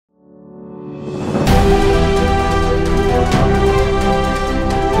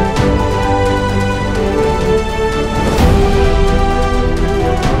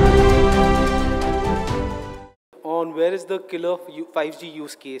is the killer 5G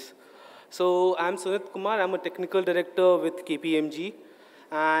use case? So I'm Sunit Kumar. I'm a technical director with KPMG,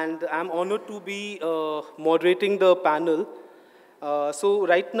 and I'm honored to be moderating the panel. So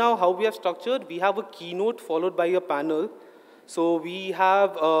right now, how we have structured, we have a keynote followed by a panel. So we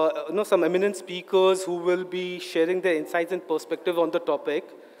have some eminent speakers who will be sharing their insights and perspective on the topic.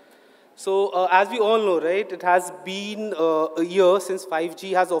 So as we all know, right, it has been a year since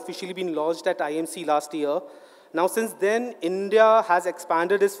 5G has officially been launched at IMC last year. Now, since then, India has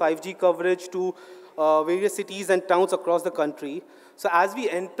expanded its 5G coverage to various cities and towns across the country. So as we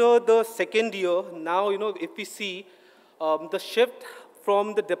enter the second year, now, if we see the shift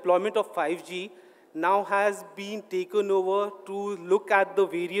from the deployment of 5G now has been taken over to look at the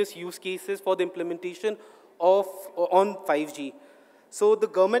various use cases for the implementation of on 5G. So the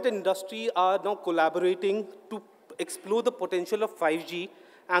government and industry are now collaborating to explore the potential of 5G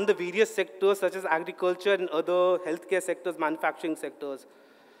and the various sectors such as agriculture and other healthcare sectors, manufacturing sectors.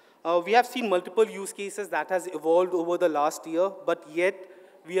 We have seen multiple use cases that has evolved over the last year, but yet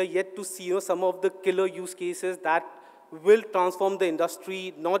we are yet to see some of the killer use cases that will transform the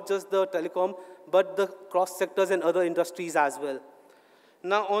industry, not just the telecom, but the cross sectors and other industries as well.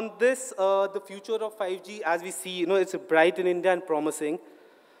 Now on this, the future of 5G, as we see, it's bright in India and promising.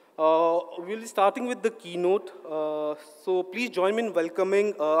 We'll be starting with the keynote. So please join me in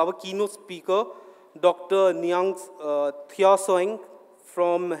welcoming our keynote speaker, Dr. Nyang Thia Soing,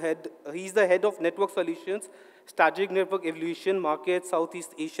 he's the head of Network Solutions, Strategic Network Evolution, Market,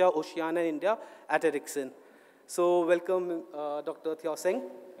 Southeast Asia, Oceania, and India at Ericsson. So welcome, Dr. Thia Soing.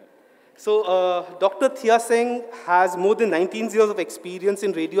 So Dr. Thia Soing has more than 19 years of experience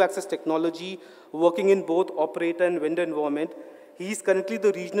in radio access technology, working in both operator and vendor environment. He is currently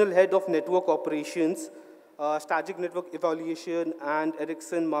the regional head of network operations, strategic network evaluation, and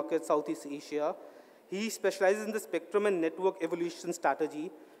Ericsson Market Southeast Asia. He specializes in the spectrum and network evolution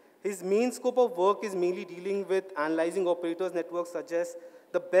strategy. His main scope of work is mainly dealing with analyzing operators' networks, such as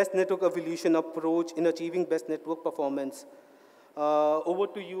the best network evolution approach in achieving best network performance. Over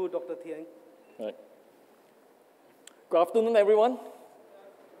to you, Dr. Thiang. Right. Good afternoon, everyone.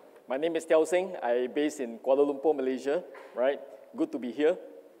 My name is Thia Soing. I'm based in Kuala Lumpur, Malaysia. Right. Good to be here.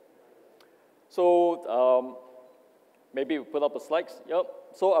 So maybe we put up the slides. Yep.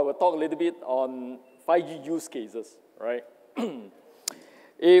 So I will talk a little bit on 5G use cases. Right.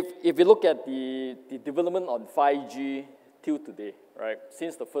 If we look at the development on 5G till today, right,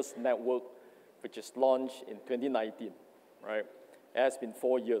 since the first network, which is launched in 2019, right, it has been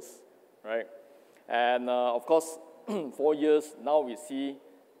 4 years, right? And of course, 4 years, now we see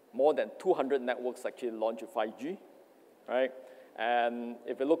more than 200 networks actually launched with 5G, right? And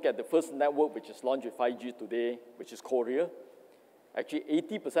if we look at the first network which is launched with 5G today, which is Korea, actually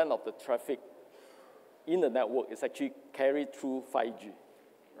 80% of the traffic in the network is actually carried through 5G,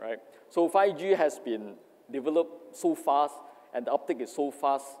 right? So 5G has been developed so fast, and the uptake is so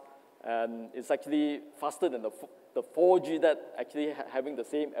fast, and it's actually faster than the 4G that actually having the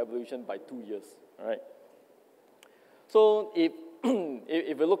same evolution by 2 years, right? So if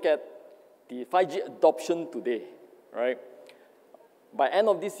we look at the 5G adoption today, right, by end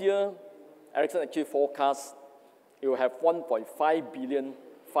of this year, Ericsson actually forecasts it will have 1.5 billion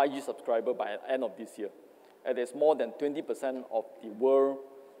 5G subscribers by end of this year. And it's more than 20% of the world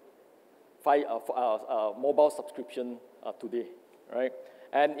mobile subscription today, right?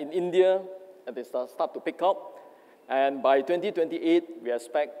 And in India, they start to pick up. And by 2028, we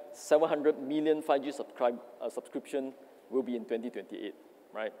expect 700 million 5G subscription will be in 2028,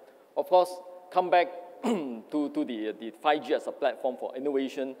 right? Of course, come back to the 5G as a platform for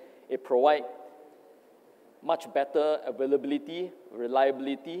innovation. It provides much better availability,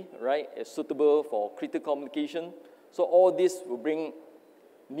 reliability, right? It's suitable for critical communication. So all this will bring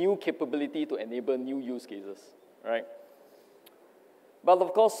new capability to enable new use cases, right? But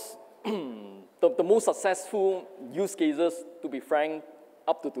of course, the most successful use cases, to be frank,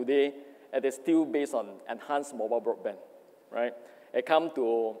 up to today, it is still based on enhanced mobile broadband, right? It comes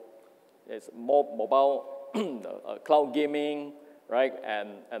to more mobile cloud gaming, right?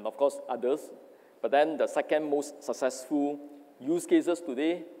 And of course, others. But then the second most successful use cases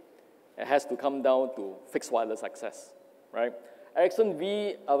today, it has to come down to fixed wireless access, right? Ericsson,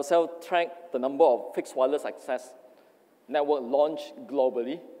 we ourselves track the number of fixed wireless access network launched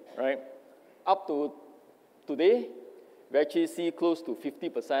globally, right? Up to today, we actually see close to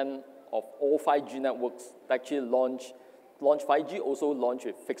 50% of all 5G networks that actually launch 5G, also launch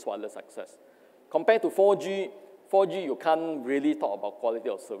with fixed wireless access. Compared to 4G, you can't really talk about quality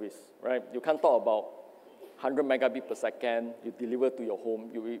of service, right? You can't talk about 100 megabit per second, you deliver to your home.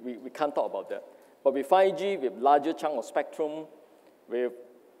 We can't talk about that. But with 5G, with larger chunk of spectrum, with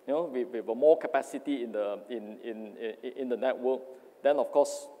a more capacity in the network, then of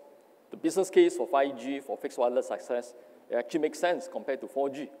course, the business case for 5G, for fixed wireless access, it actually makes sense compared to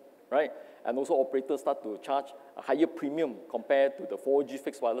 4G, right? And also operators start to charge a higher premium compared to the 4G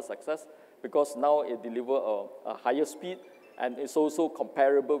fixed wireless access because now it delivers a higher speed and it's also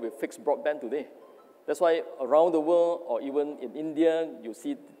comparable with fixed broadband today. That's why around the world or even in India, you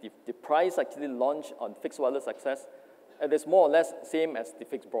see the price actually launched on fixed wireless access and it's more or less same as the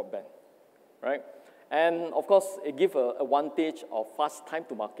fixed broadband, right? And of course, it gives an advantage of fast time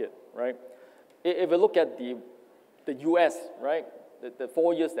to market, right? If you look at the US, right, the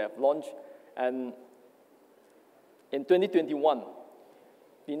 4 years they have launched, and in 2021,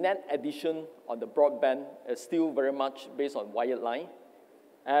 the net addition on the broadband is still very much based on wired line.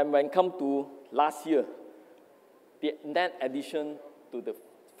 And when it comes to last year, the net addition to the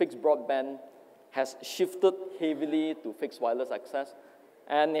fixed broadband has shifted heavily to fixed wireless access,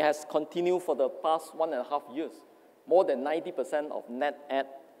 and it has continued for the past 1.5 years. More than 90% of net add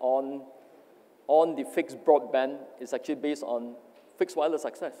on the fixed broadband is actually based on fixed wireless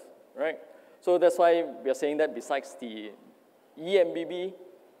access, right? So that's why we are saying that besides the eMBB,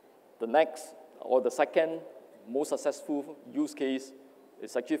 the next or the second most successful use case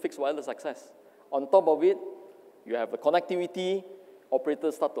is actually fixed wireless access. On top of it, you have the connectivity.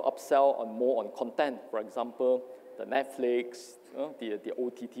 Operators start to upsell on more on content. For example, the Netflix, the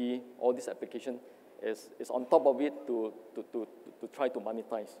OTT, all this application is on top of it to try to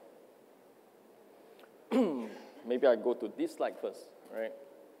monetize. Maybe I go to this slide first, right?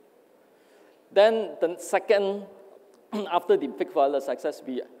 Then the second, after the fixed wireless access,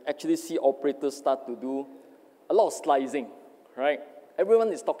 we actually see operators start to do a lot of slicing, right?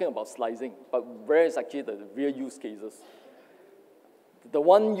 Everyone is talking about slicing, but where is actually the real use cases? The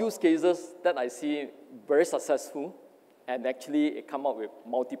one use cases that I see very successful, and actually it come up with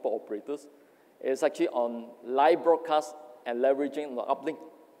multiple operators, is actually on live broadcast and leveraging the uplink,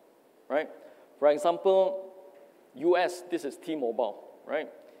 right? For example, US, this is T-Mobile, right?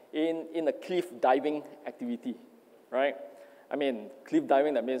 In a cliff diving activity, right? I mean, cliff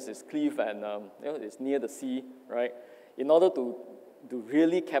diving, that means it's cliff and it's near the sea, right? In order to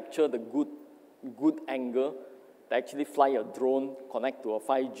really capture the good angle, they actually fly a drone, connect to a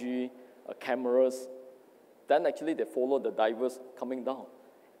 5G, cameras, then actually they follow the divers coming down,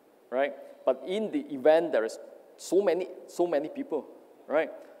 right? But in the event, there is so many people, right?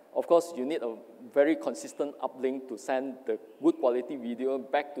 Of course, you need a very consistent uplink to send the good quality video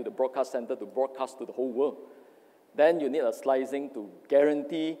back to the broadcast center to broadcast to the whole world. Then you need a slicing to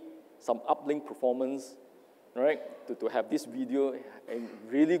guarantee some uplink performance, right? To have this video in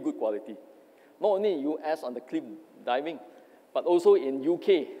really good quality. Not only in US on the cliff diving, but also in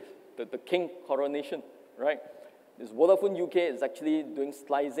UK, the King coronation, right? This Vodafone UK is actually doing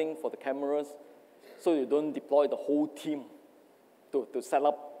slicing for the cameras, so you don't deploy the whole team to set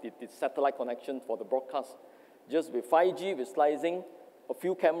up the satellite connection for the broadcast. Just with 5G, with slicing, a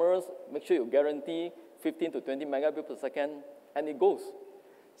few cameras, make sure you guarantee 15 to 20 megabits per second, and it goes.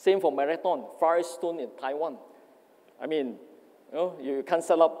 Same for Marathon, Firestone in Taiwan. I mean, you can't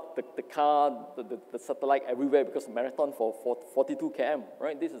set up the car, the satellite everywhere because Marathon for 42 km,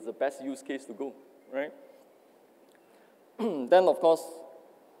 right? This is the best use case to go, right? Then, of course,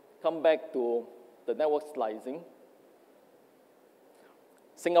 come back to the network slicing.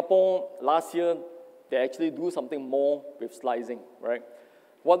 Singapore, last year, they actually do something more with slicing, right?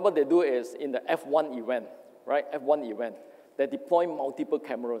 What they do is in the F1 event, right? F1 event, they deploy multiple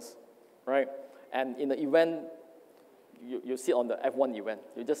cameras, right? And in the event, you sit on the F1 event.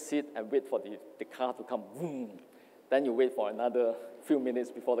 You just sit and wait for the car to come, boom. Then you wait for another few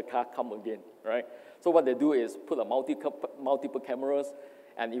minutes before the car come again, right? So what they do is put a multiple cameras,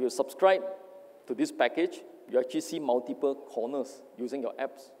 and if you subscribe to this package, you actually see multiple corners using your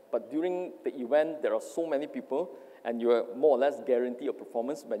apps. But during the event, there are so many people, and you are more or less guarantee your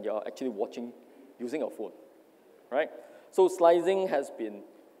performance when you are actually watching using your phone, right? So slicing has been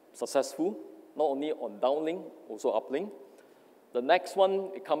successful, not only on downlink, also uplink. The next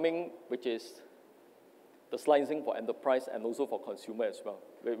one coming, which is the slicing for enterprise and also for consumer as well.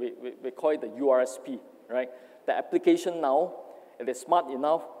 We call it the URSP, right? The application now, it is smart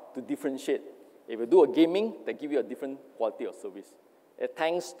enough to differentiate. If you do a gaming, they give you a different quality of service.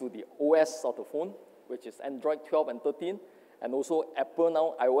 Thanks to the OS of the phone, which is Android 12 and 13, and also Apple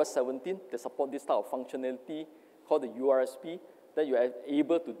now, iOS 17, they support this type of functionality called the URSP, that you are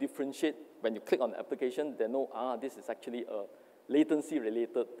able to differentiate. When you click on the application, they know, this is actually a latency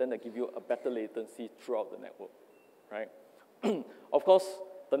related, then they give you a better latency throughout the network, right? Of course,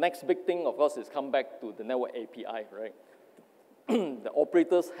 The next big thing, of course, is come back to the network API, right? The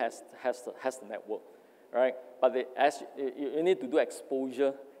operators has the network, right? But you need to do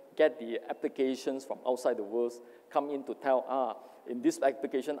exposure, get the applications from outside the world, come in to tell, in this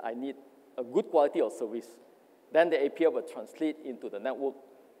application, I need a good quality of service. Then the API will translate into the network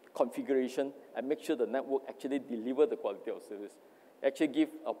configuration and make sure the network actually deliver the quality of service. Actually give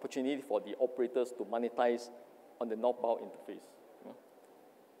opportunity for the operators to monetize on the northbound interface.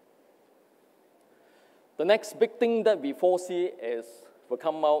 The next big thing that we foresee is will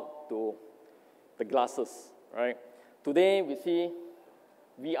come out to the glasses, right? Today we see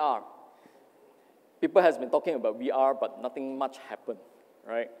VR. People has been talking about VR, but nothing much happened,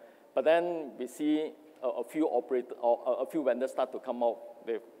 right? But then we see a few vendors start to come out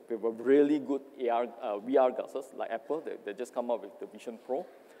with a really good VR glasses, like Apple. They just come out with the Vision Pro.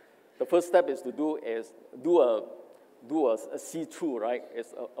 The first step is to do a see-through, right?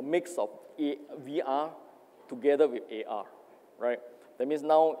 It's a mix of VR together with AR, right? That means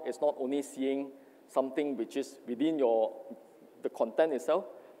now it's not only seeing something which is within the content itself,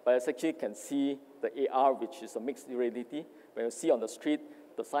 but it actually can see the AR, which is a mixed reality. When you see on the street,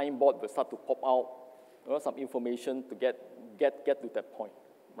 the signboard will start to pop out, some information to get to that point,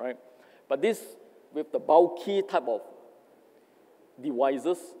 right? But this, with the bulky type of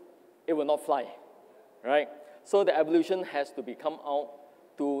devices, it will not fly, right? So the evolution has to come out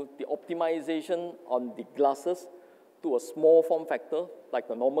to the optimization on the glasses to a small form factor, like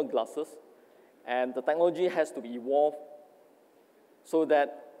the normal glasses. And the technology has to be evolved so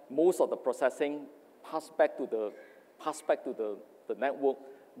that most of the processing pass back to the network,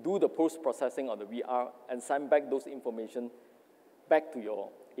 do the post-processing on the VR, and send back those information back to your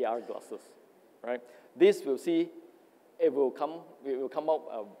AR glasses, right? This we'll see, it will come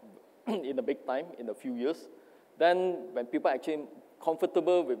out in a big time, in a few years. Then when people are actually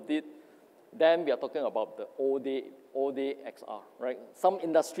comfortable with it, then we are talking about the all-day XR, right? Some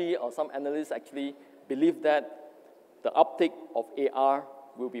industry or some analysts actually believe that the uptake of AR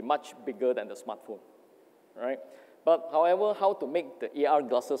will be much bigger than the smartphone, right? But however, how to make the AR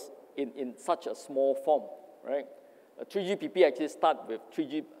glasses in such a small form, right? 3GPP actually start with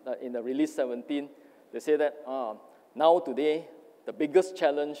 3G in the release 17. They say that now today, the biggest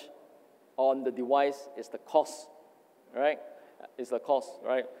challenge on the device is the cost, right? Is the cost,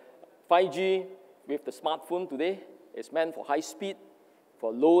 right? 5G with the smartphone today is meant for high speed,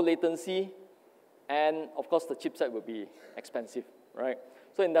 for low latency, and of course the chipset will be expensive, right?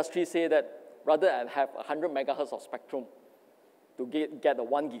 So industry say that rather than have 100 megahertz of spectrum to get a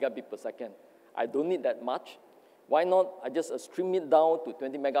 1 gigabit per second, I don't need that much. Why not I just stream it down to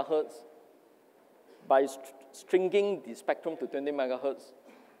 20 megahertz? By stringing the spectrum to 20 megahertz,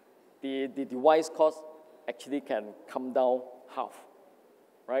 the device cost actually can come down half,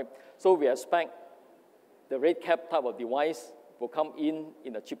 right? So we expect the rate cap type of device will come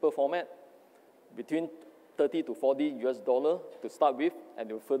in a cheaper format, between 30 to 40 US dollar to start with, and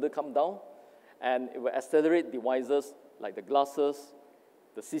it will further come down. And it will accelerate devices like the glasses,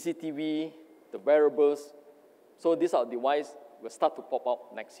 the CCTV, the wearables. So these are devices will start to pop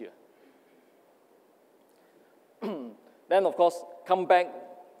up next year. Then, of course, come back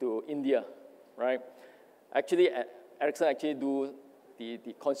to India, right? Actually, Ericsson actually do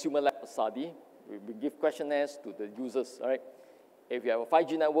the consumer lab study. We give questionnaires to the users, right? If you have a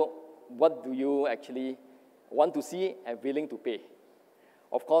 5G network, what do you actually want to see and willing to pay?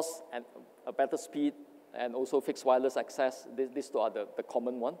 Of course, and a better speed and also fixed wireless access, these two are the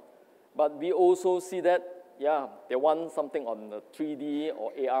common one. But we also see that, yeah, they want something on the 3D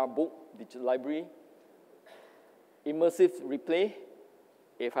or AR book, digital library, immersive replay.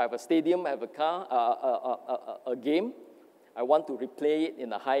 If I have a stadium, I have a car, a game, I want to replay it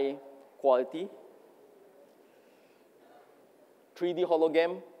in a high quality. 3D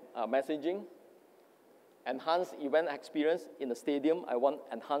hologram messaging, enhanced event experience in the stadium. I want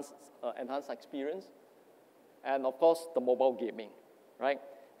enhanced experience. And of course, the mobile gaming, right?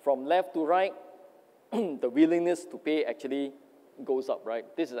 From left to right, the willingness to pay actually goes up, right?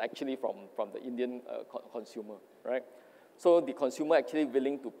 This is actually from the Indian consumer, right? So the consumer actually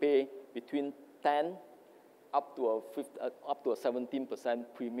willing to pay between 10 up to a 17%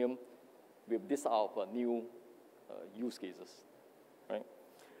 premium with this out of new use cases, right?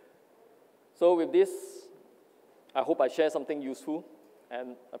 So with this, I hope I share something useful,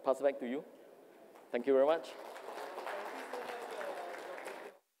 and I pass it back to you. Thank you very much.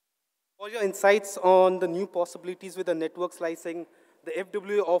 All your insights on the new possibilities with the network slicing, the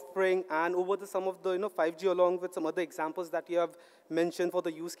FWA offering, and over some of the 5G, along with some other examples that you have mentioned for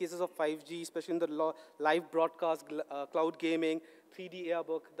the use cases of 5G, especially in the live broadcast, cloud gaming, 3D AR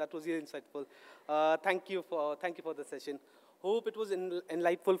book. That was really insightful. Thank you for the session. Hope it was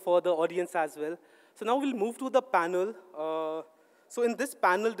enlightful for the audience as well. So now we'll move to the panel. So in this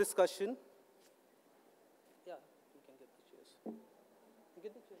panel discussion, yeah, you can get the chairs. You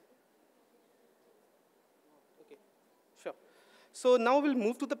get the chairs. Okay, sure. So now we'll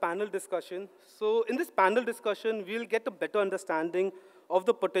move to the panel discussion. So in this panel discussion, we'll get a better understanding of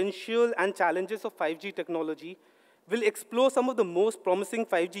the potential and challenges of 5G technology. We'll explore some of the most promising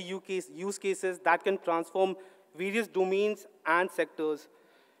 5G use cases that can transform various domains and sectors.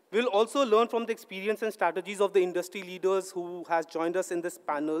 We'll also learn from the experience and strategies of the industry leaders who has joined us in this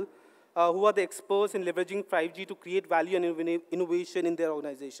panel, who are the experts in leveraging 5G to create value and innovation in their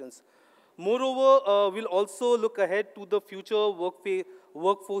organizations. Moreover, we'll also look ahead to the future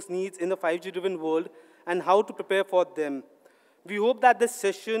workforce needs in the 5G-driven world and how to prepare for them. We hope that this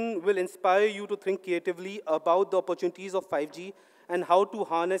session will inspire you to think creatively about the opportunities of 5G and how to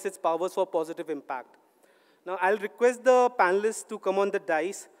harness its powers for positive impact. Now, I'll request the panelists to come on the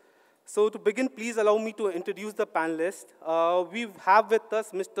dais. So to begin, please allow me to introduce the panelists. We have with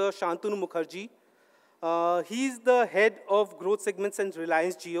us Mr. Shantanu Mukherjee. He's the head of growth segments in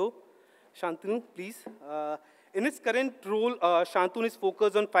Reliance Jio. Shantanu, please. In his current role, Shantanu is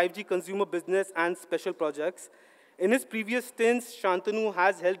focused on 5G consumer business and special projects. In his previous stints, Shantanu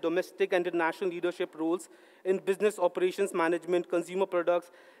has held domestic and international leadership roles in business operations management, consumer products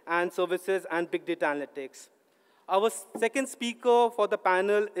and services, and big data analytics. Our second speaker for the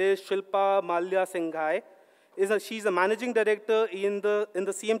panel is Shilpa Malya Singhai. She's a managing director in the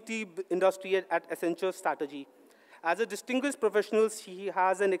CMT industry at Accenture Strategy. As a distinguished professional, she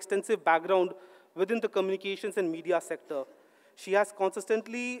has an extensive background within the communications and media sector. She has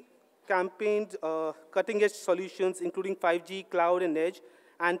consistently campaigned cutting-edge solutions, including 5G, cloud and edge,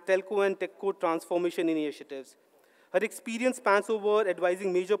 and telco and techco transformation initiatives. Her experience spans over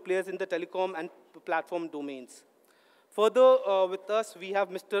advising major players in the telecom and platform domains. Further with us, we have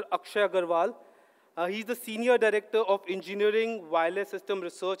Mr. Akshay Agarwal. He's the Senior Director of Engineering, Wireless System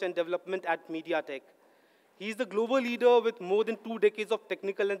Research and Development at MediaTek. He's the global leader with more than 2 decades of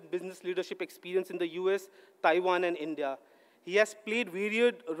technical and business leadership experience in the US, Taiwan, and India. He has played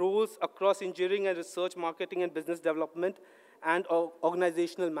varied roles across engineering and research, marketing and business development, and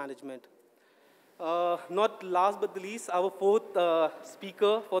organizational management. Not last but the least, our fourth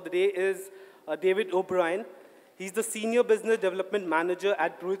speaker for the day is David O'Brien. He's the Senior Business Development Manager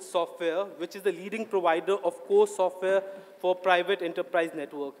at Druid Software, which is the leading provider of core software for private enterprise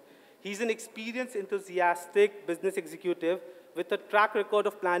network. He's an experienced, enthusiastic business executive with a track record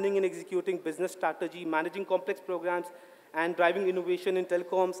of planning and executing business strategy, managing complex programs, and driving innovation in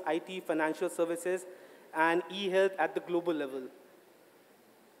telecoms, IT, financial services, and e-health at the global level.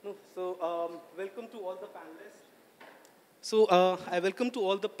 So welcome to all the panelists. So I welcome to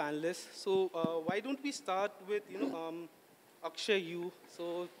all the panelists. So why don't we start with, Akshay, you.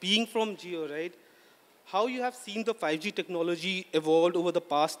 So being from Jio, right? How you have seen the 5G technology evolved over the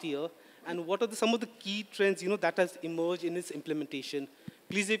past year, and what are some of the key trends, that has emerged in its implementation?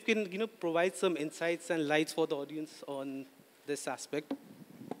 Please, if you can, provide some insights and lights for the audience on this aspect.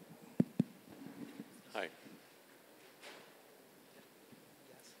 Hi.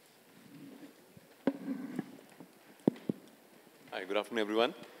 Hi, good afternoon,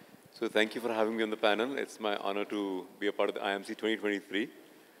 everyone. So thank you for having me on the panel. It's my honor to be a part of the IMC 2023.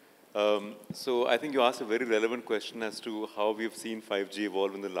 So I think you asked a very relevant question as to how we've seen 5G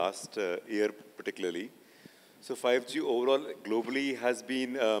evolve in the last year particularly. So 5G overall globally has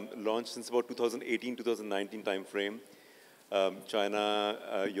been launched since about 2018-2019 timeframe.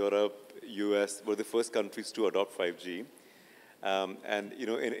 China, Europe, US were the first countries to adopt 5G. And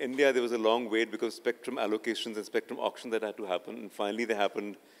in India, there was a long wait because spectrum allocations and spectrum auctions that had to happen. And finally, they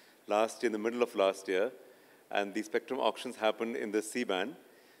happened last year, in the middle of last year. And the spectrum auctions happened in the C-band.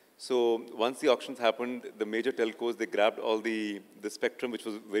 So once the auctions happened, the major telcos, they grabbed all the spectrum, which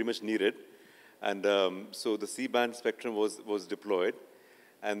was very much needed. And so the C-band spectrum was deployed.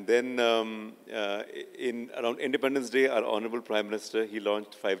 And then around Independence Day, our Honorable Prime Minister, he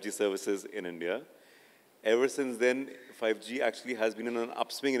launched 5G services in India. Ever since then, 5G actually has been in an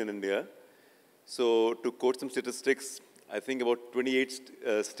upswing in India. So to quote some statistics, I think about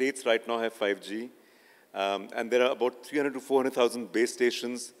 28 states right now have 5G. And there are about 300 to 400,000 base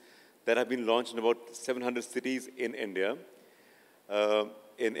stations that have been launched in about 700 cities in India.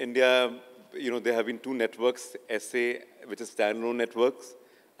 In India, there have been 2 networks, SA, which is standalone networks,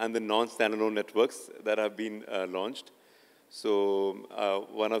 and the non-standalone networks that have been launched. So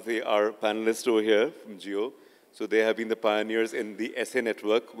one of our panelists over here from Jio, so they have been the pioneers in the SA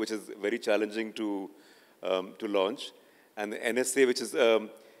network, which is very challenging to launch. And the NSA, which is,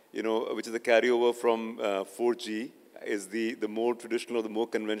 which is a carryover from 4G, is the more traditional or the more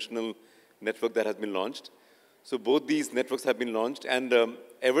conventional network that has been launched. So both these networks have been launched, and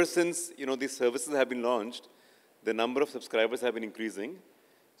ever since these services have been launched, the number of subscribers have been increasing.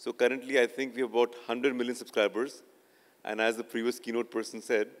 So currently, I think we have about 100 million subscribers, and as the previous keynote person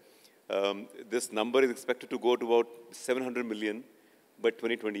said, this number is expected to go to about 700 million by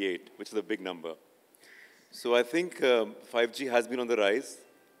 2028, which is a big number. So I think 5G has been on the rise.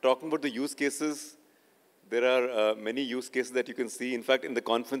 Talking about the use cases, there are many use cases that you can see. In fact, in the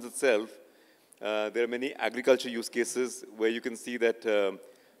conference itself, there are many agriculture use cases where you can see that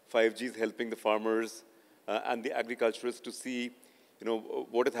 5G is helping the farmers and the agriculturists to see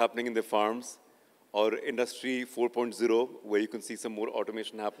what is happening in their farms, or Industry 4.0, where you can see some more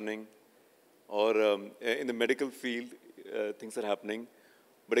automation happening, or in the medical field, things are happening.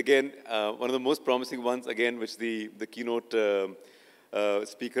 But again, one of the most promising ones, again, which the keynote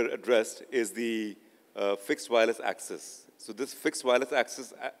speaker addressed, is the fixed wireless access. So this fixed wireless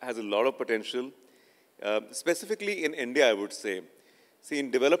access has a lot of potential, specifically in India, I would say. See,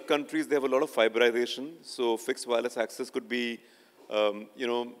 in developed countries, they have a lot of fiberization, so fixed wireless access could be,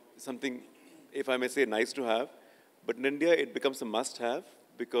 something, if I may say, nice to have. But in India, it becomes a must-have,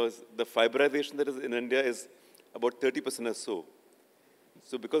 because the fiberization that is in India is about 30% or so.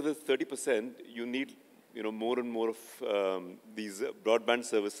 So because it's 30%, you need more and more of these broadband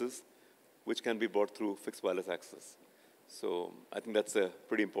services, which can be bought through fixed wireless access. So I think that's a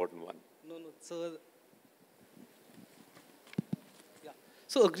pretty important one. No, so yeah.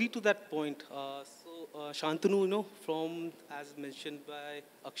 So agree to that point. Shantanu, from as mentioned by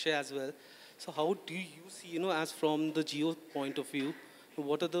Akshay as well. So how do you see, as from the geo point of view,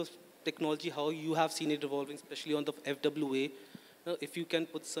 what are the technology, how you have seen it evolving, especially on the FWA? If you can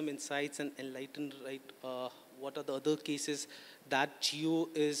put some insights and enlighten, right, what are the other cases that Geo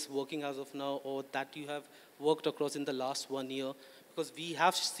is working as of now, or that you have worked across in the last 1 year? Because we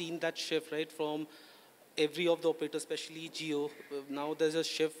have seen that shift, right, from every of the operators, especially Geo. Now there's a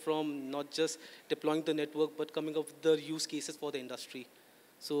shift from not just deploying the network, but coming up with the use cases for the industry.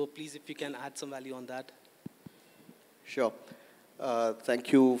 So please, if you can add some value on that. Sure.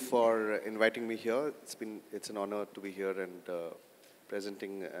 Thank you for inviting me here. It's an honor to be here and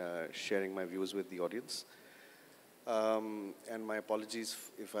presenting, sharing my views with the audience. And my apologies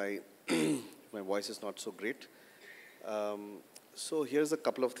if my voice is not so great. So here's a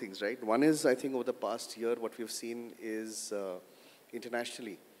couple of things, right? One is, I think over the past year, what we've seen is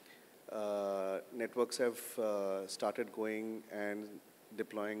internationally, networks have started going and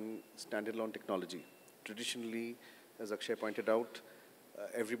deploying standalone technology. Traditionally, as Akshay pointed out,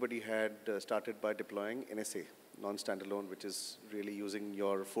 everybody had started by deploying NSA, non-standalone, which is really using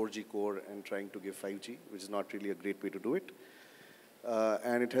your 4G core and trying to give 5G, which is not really a great way to do it.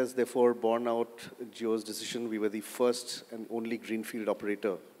 And it has therefore borne out Jio's decision. We were the first and only greenfield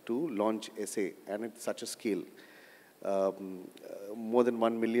operator to launch SA, and at such a scale. More than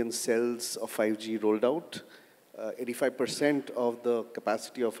 1 million cells of 5G rolled out. 85% of the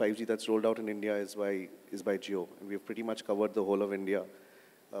capacity of 5G that's rolled out in India is by Jio, and we've pretty much covered the whole of India.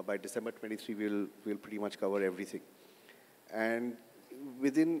 By December 23, we'll pretty much cover everything. And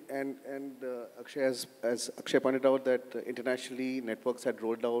Akshay, as Akshay pointed out, that internationally networks had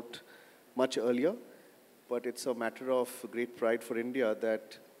rolled out much earlier, but it's a matter of great pride for India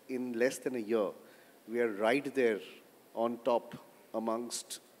that in less than a year, we are right there on top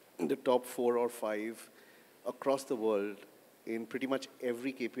amongst the top 4 or 5 across the world in pretty much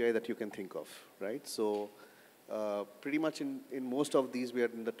every KPI that you can think of, right? So pretty much in most of these, we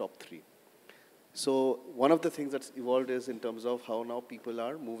are in the top 3. So one of the things that's evolved is in terms of how now people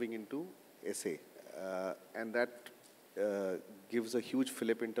are moving into SA. And that gives a huge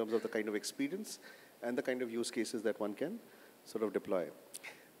fillip in terms of the kind of experience and the kind of use cases that one can sort of deploy.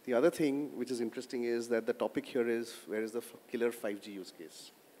 The other thing which is interesting is that the topic here is, where is the killer 5G use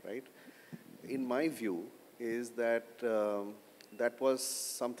case, right? In my view, is that that was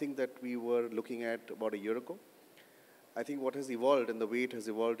something that we were looking at about a year ago. I think what has evolved and the way it has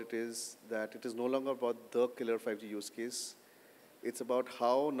evolved, it is that it is no longer about the killer 5G use case. It's about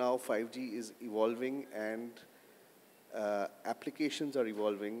how now 5G is evolving and applications are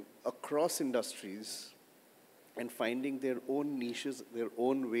evolving across industries and finding their own niches, their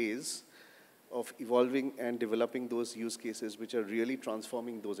own ways of evolving and developing those use cases which are really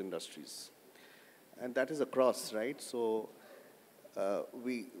transforming those industries. And that is across, right? So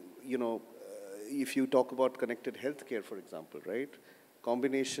if you talk about connected healthcare, for example, right?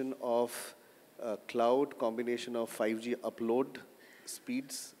 Combination of cloud, combination of 5G upload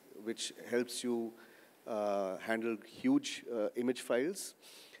speeds, which helps you handle huge image files,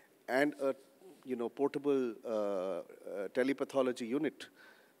 and a portable telepathology unit,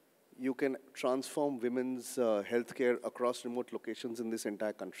 you can transform women's healthcare across remote locations in this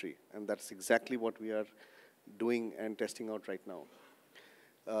entire country. And that's exactly what we are doing and testing out right now.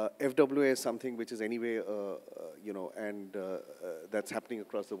 FWA is something which is anyway, that's happening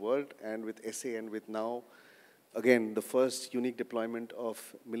across the world. And with SA and with now, again, the first unique deployment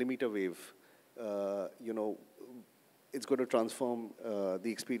of millimeter wave, it's going to transform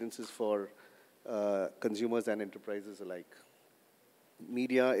the experiences for consumers and enterprises alike.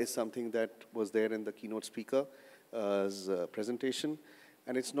 Media is something that was there in the keynote speaker's presentation.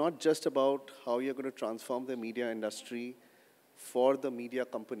 And it's not just about how you're going to transform the media industry for the media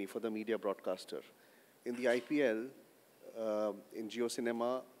company, for the media broadcaster. In the IPL, in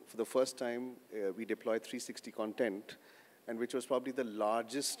JioCinema, for the first time, we deployed 360 content, and which was probably the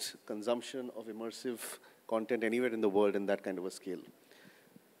largest consumption of immersive content anywhere in the world in that kind of a scale.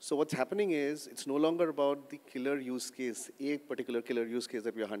 So what's happening is, it's no longer about the killer use case, a particular killer use case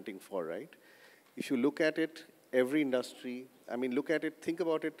that we are hunting for, right? If you look at it, every industry, look at it, think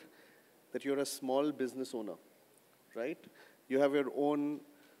about it, that you're a small business owner, right? You have your own,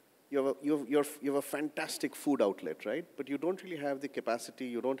 you have a fantastic food outlet, right? But you don't really have the capacity,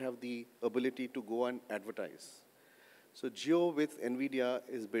 you don't have the ability to go and advertise. So Jio with NVIDIA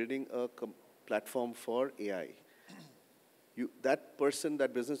is building a platform for AI. That person,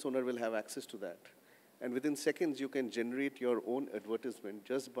 that business owner will have access to that. And within seconds, you can generate your own advertisement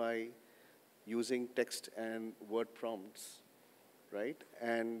just by using text and word prompts, right?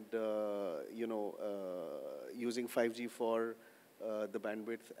 And using 5G for the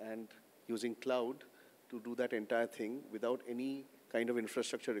bandwidth and using cloud to do that entire thing without any kind of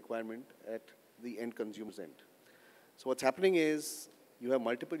infrastructure requirement at the end consumer's end. So what's happening is you have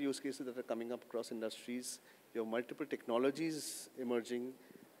multiple use cases that are coming up across industries. You have multiple technologies emerging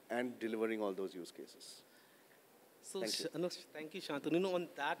and delivering all those use cases. So, thank you, Shantanu. On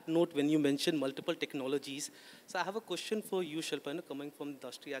that note, when you mentioned multiple technologies, so I have a question for you, Shilpa, coming from the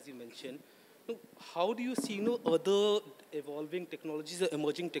industry, as you mentioned. How do you see other evolving technologies or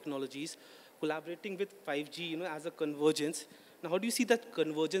emerging technologies collaborating with 5G as a convergence? Now, how do you see that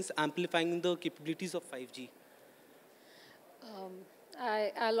convergence amplifying the capabilities of 5G?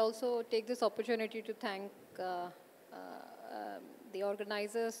 I'll also take this opportunity to thank the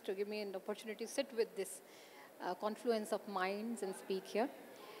organizers to give me an opportunity to sit with this confluence of minds and speak here.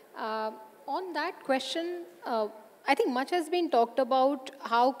 On that question, I think much has been talked about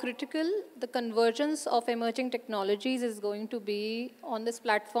how critical the convergence of emerging technologies is going to be on this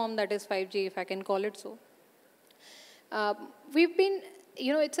platform that is 5G, if I can call it so. We've been,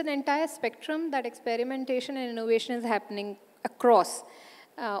 it's an entire spectrum that experimentation and innovation is happening across.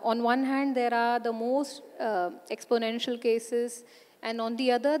 On one hand, there are the most exponential cases, and on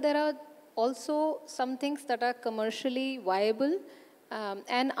the other, there are also some things that are commercially viable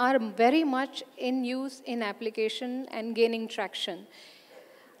and are very much in use in application and gaining traction.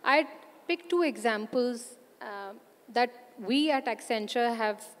 I'd pick two examples that we at Accenture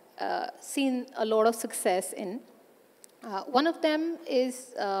have seen a lot of success in. One of them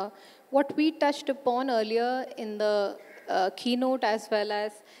is what we touched upon earlier in the keynote, as well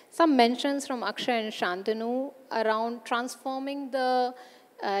as some mentions from Akshay and Shantanu around transforming the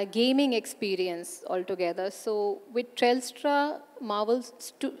gaming experience altogether. So with Telstra, Marvel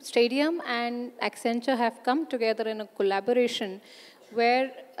Stadium and Accenture have come together in a collaboration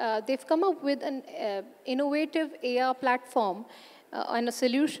where they've come up with an innovative AR platform and a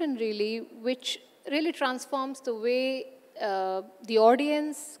solution really, which really transforms the way the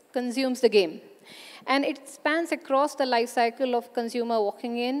audience consumes the game. And it spans across the life cycle of consumer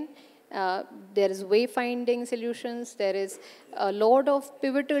walking in. There is wayfinding solutions. There is a lot of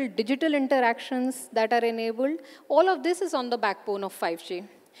pivotal digital interactions that are enabled. All of this is on the backbone of 5G.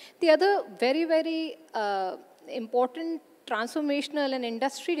 The other very, very important transformational and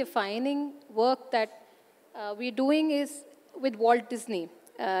industry-defining work that we're doing is with Walt Disney.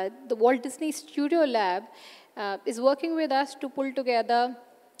 The Walt Disney Studio Lab is working with us to pull together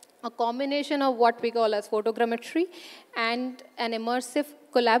a combination of what we call as photogrammetry and an immersive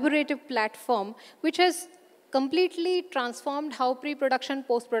collaborative platform, which has completely transformed how pre-production,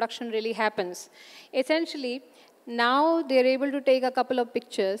 post-production really happens. Essentially, now they're able to take a couple of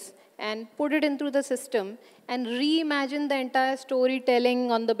pictures and put it into the system and reimagine the entire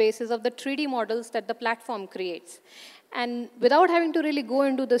storytelling on the basis of the 3D models that the platform creates. And without having to really go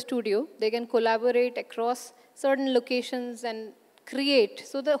into the studio, they can collaborate across certain locations and create.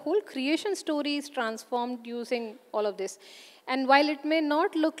 So the whole creation story is transformed using all of this. And while it may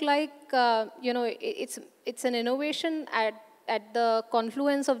not look like, it's an innovation at the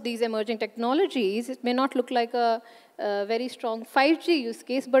confluence of these emerging technologies, it may not look like a very strong 5G use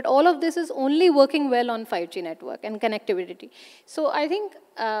case, but all of this is only working well on 5G network and connectivity. So I think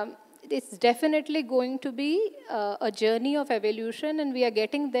it's definitely going to be a journey of evolution, and we are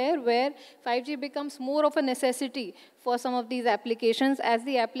getting there where 5G becomes more of a necessity for some of these applications as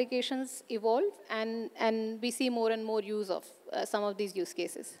the applications evolve and we see more and more use of some of these use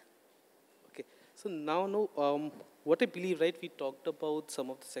cases. Okay, so now, what I believe, right, we talked about some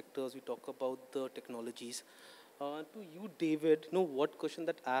of the sectors, we talked about the technologies. To you, David, what question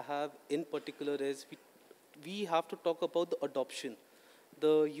that I have in particular is we have to talk about the adoption,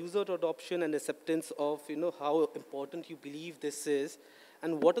 the user adoption and acceptance of, how important you believe this is,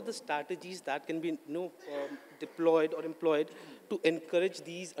 and what are the strategies that can be, deployed or employed to encourage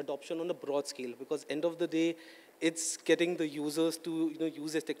these adoption on a broad scale, because end of the day, it's getting the users to,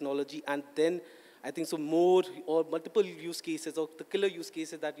 use this technology, and then I think so more or multiple use cases or the killer use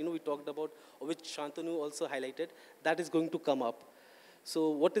cases that we talked about, or which Shantanu also highlighted, that is going to come up. So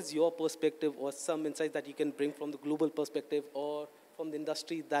what is your perspective or some insights that you can bring from the global perspective or from the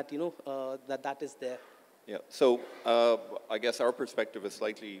industry that that is there? Yeah, so I guess our perspective is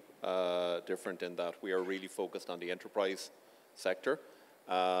slightly different in that we are really focused on the enterprise sector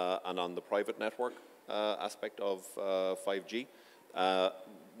and on the private network aspect of 5G.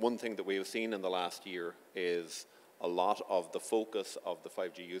 One thing that we have seen in the last year is a lot of the focus of the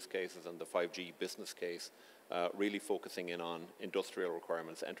 5G use cases and the 5G business case really focusing in on industrial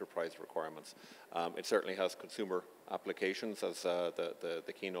requirements, enterprise requirements. It certainly has consumer applications, as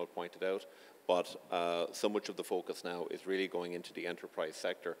the keynote pointed out, but so much of the focus now is really going into the enterprise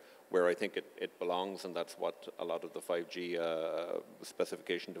sector, where I think it belongs, and that's what a lot of the 5G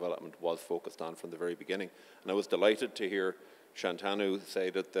specification development was focused on from the very beginning. And I was delighted to hear Shantanu say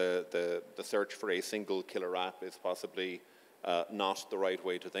that the search for a single killer app is possibly not the right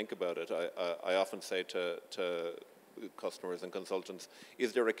way to think about it. I often say to customers and consultants,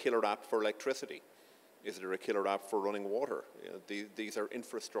 is there a killer app for electricity? Is there a killer app for running water? These are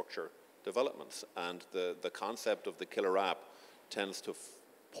infrastructure developments, and the concept of the killer app tends to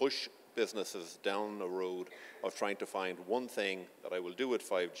push businesses down a road of trying to find one thing that I will do with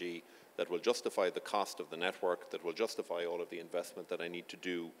 5G that will justify the cost of the network, that will justify all of the investment that I need to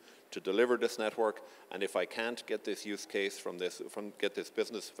do to deliver this network. And if I can't get this use case get this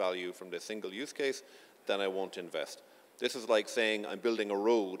business value from this single use case, then I won't invest. This is like saying I'm building a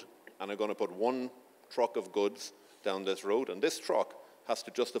road and I'm going to put one truck of goods down this road, and this truck has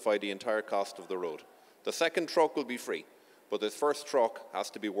to justify the entire cost of the road. The second truck will be free, but this first truck has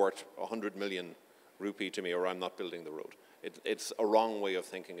to be worth 100 million rupee to me, or I'm not building the road. It's a wrong way of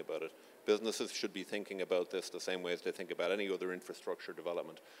thinking about it. Businesses should be thinking about this the same way as they think about any other infrastructure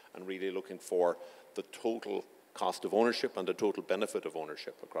development, and really looking for the total cost of ownership and the total benefit of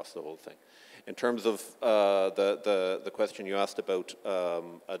ownership across the whole thing. In terms of the question you asked about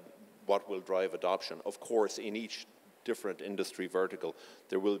what will drive adoption, of course, in each different industry vertical,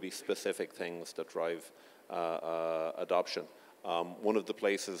 there will be specific things that drive adoption. One of the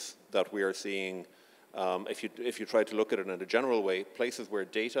places that we are seeing, if you try to look at it in a general way, places where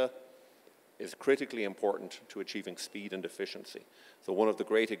data is critically important to achieving speed and efficiency. So one of the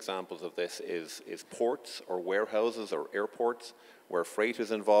great examples of this is ports or warehouses or airports where freight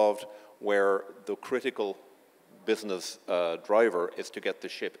is involved, where the critical business driver is to get the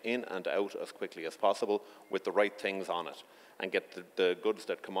ship in and out as quickly as possible with the right things on it, and get the goods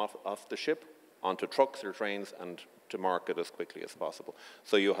that come off the ship onto trucks or trains and to market as quickly as possible.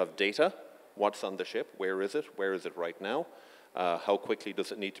 So you have data, what's on the ship, where is it right now, how quickly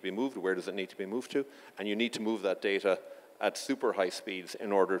does it need to be moved, where does it need to be moved to, and you need to move that data at super high speeds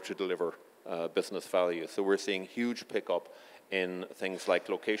in order to deliver business value. So we're seeing huge pickup in things like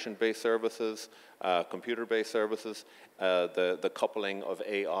location-based services, computer-based services, the coupling of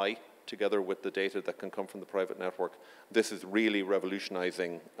AI together with the data that can come from the private network. This is really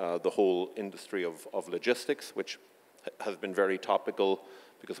revolutionizing the whole industry of logistics, which has been very topical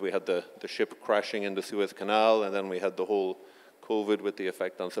because we had the ship crashing in the Suez Canal, and then we had the whole COVID with the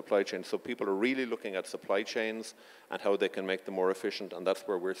effect on supply chains. So people are really looking at supply chains and how they can make them more efficient, and that's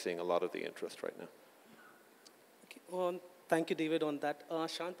where we're seeing a lot of the interest right now. Okay. Thank you, David, on that.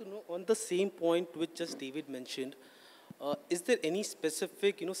 Shantanu, on the same point which just David mentioned, is there any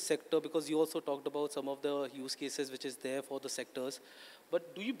specific sector, because you also talked about some of the use cases which is there for the sectors,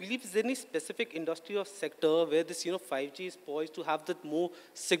 but do you believe is there any specific industry or sector where this 5G is poised to have that more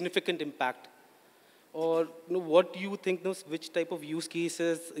significant impact? Or what do you think, which type of use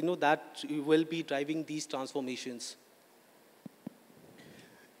cases that will be driving these transformations?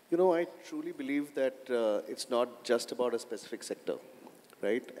 You know, I truly believe that it's not just about a specific sector,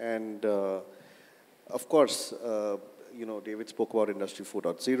 right? And of course, you know, David spoke about Industry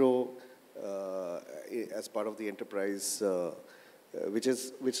 4.0 as part of the enterprise, which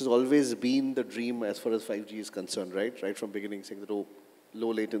has always been the dream as far as 5G is concerned, right? Right from beginning, saying that, oh,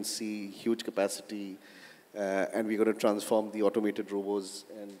 low latency, huge capacity, and we're going to transform the automated robots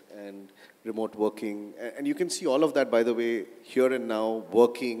and remote working. And you can see all of that, by the way, here and now,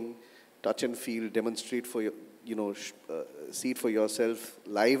 working, touch and feel, demonstrate for your, you know, see it for yourself,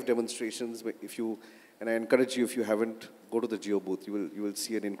 live demonstrations. If you, and I encourage you, if you haven't, go to the Geo booth. You will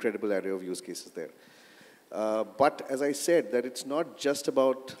see an incredible array of use cases there. But as I said, that it's not just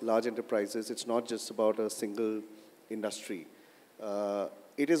about large enterprises. It's not just about a single industry.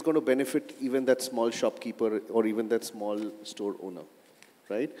 It is going to benefit even that small shopkeeper or even that small store owner,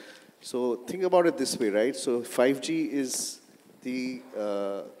 right? So think about it this way, right? So 5G is the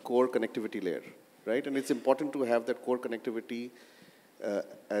core connectivity layer, right? And it's important to have that core connectivity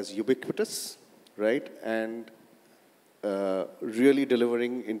as ubiquitous, right? And really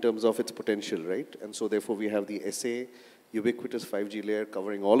delivering in terms of its potential, right? And so therefore we have the SA ubiquitous 5G layer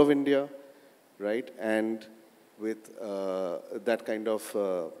covering all of India, right? And with that kind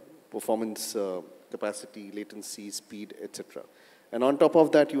of performance capacity, latency, speed, etc. And on top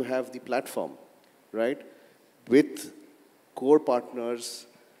of that, you have the platform, right? With core partners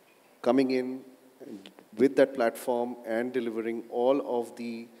coming in with that platform and delivering all of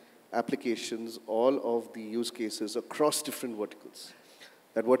the applications, all of the use cases across different verticals.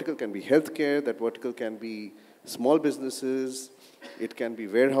 That vertical can be healthcare, that vertical can be small businesses, it can be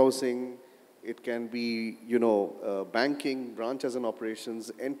warehousing, it can be, you know, banking, branches and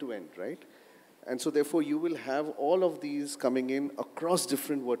operations, end-to-end, right? And so therefore you will have all of these coming in across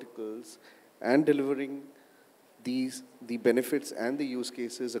different verticals and delivering the benefits and the use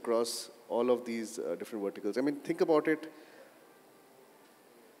cases across all of these different verticals. I mean, think about it.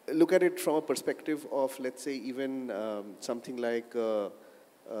 Look at it from a perspective of, let's say, even something like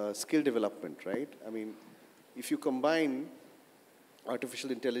skill development, right? I mean, if you combine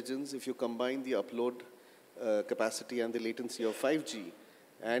artificial intelligence, if you combine the upload capacity and the latency of 5G,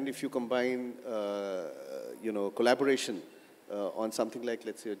 and if you combine, you know, collaboration on something like,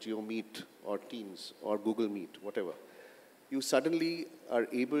 let's say, a Geo Meet or Teams or Google Meet, whatever, you suddenly are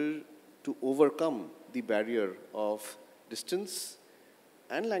able to overcome the barrier of distance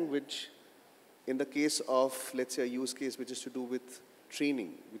and language in the case of, let's say, a use case which is to do with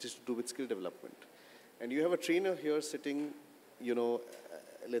training, which is to do with skill development. And you have a trainer here sitting, you know,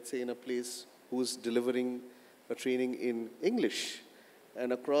 let's say in a place who's delivering a training in English.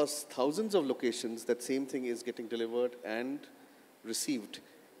 And across thousands of locations, that same thing is getting delivered and received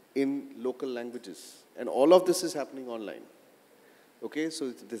in local languages. And all of this is happening online. Okay, so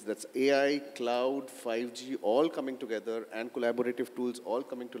that's AI, cloud, 5G, all coming together, and collaborative tools all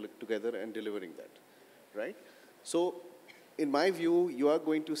coming together and delivering that, right? So in my view, you are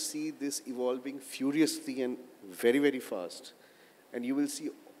going to see this evolving furiously and very, very fast. And you will see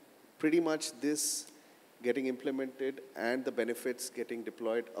pretty much this getting implemented and the benefits getting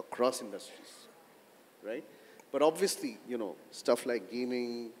deployed across industries, right? But obviously, you know, stuff like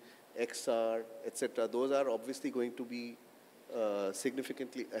gaming, XR, etc., those are obviously going to be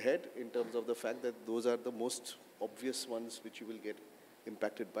significantly ahead in terms of the fact that those are the most obvious ones which you will get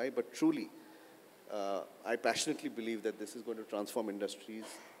impacted by. But truly, I passionately believe that this is going to transform industries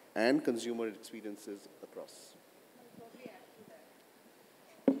and consumer experiences across.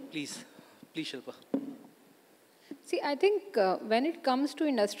 Please, Shilpa. See, I think when it comes to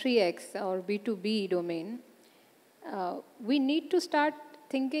Industry X or B2B domain, we need to start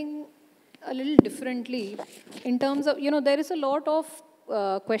thinking a little differently in terms of, you know, there is a lot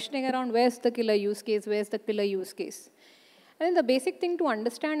of questioning around where's the killer use case, where's the killer use case. I think the basic thing to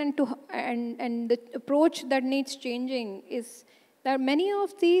understand and the approach that needs changing is that many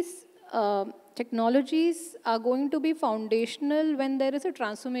of these technologies are going to be foundational when there is a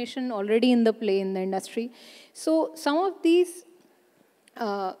transformation already in the play in the industry. So some of these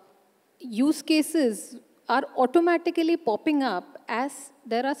use cases are automatically popping up as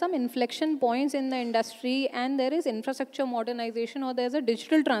there are some inflection points in the industry and there is infrastructure modernization or there's a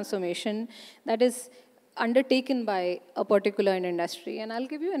digital transformation that is undertaken by a particular industry. And I'll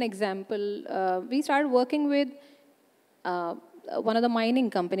give you an example. We started working with one of the mining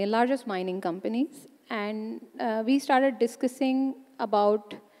company, largest mining companies, and we started discussing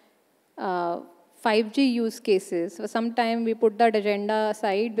about 5G use cases. For some time we put that agenda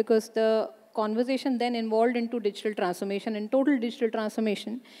aside because the conversation then involved into digital transformation and total digital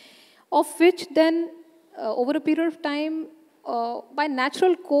transformation, of which then over a period of time by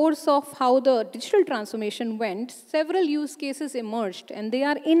natural course of how the digital transformation went, several use cases emerged, and they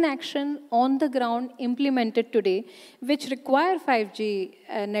are in action on the ground, implemented today, which require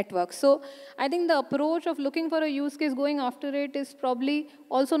 5G networks. So I think the approach of looking for a use case, going after it, is probably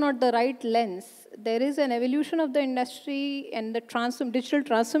also not the right lens. There is an evolution of the industry and the digital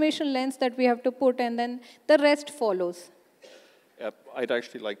transformation lens that we have to put, and then the rest follows. I'd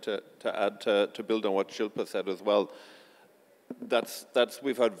actually like to add to build on what Shilpa said as well.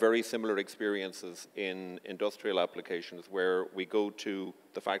 We've had very similar experiences in industrial applications where we go to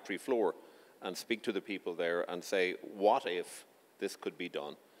the factory floor and speak to the people there and say, what if this could be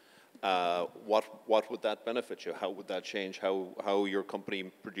done? What would that benefit you? How would that change how your company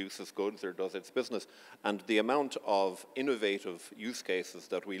produces goods or does its business? And the amount of innovative use cases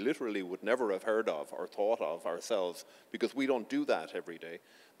that we literally would never have heard of or thought of ourselves, because we don't do that every day,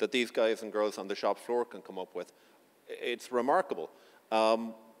 that these guys and girls on the shop floor can come up with, it's remarkable.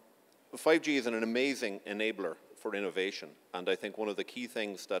 5G is an amazing enabler for innovation, and I think one of the key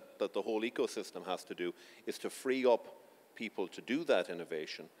things that the whole ecosystem has to do is to free up people to do that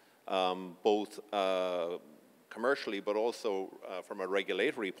innovation, both commercially but also from a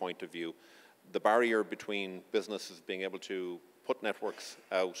regulatory point of view. The barrier between businesses being able to put networks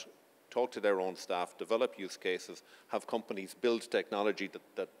out, talk to their own staff, develop use cases, have companies build technology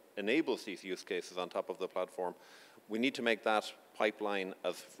that enables these use cases on top of the platform. We need to make that pipeline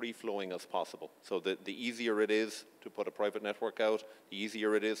as free-flowing as possible. So the easier it is to put a private network out, the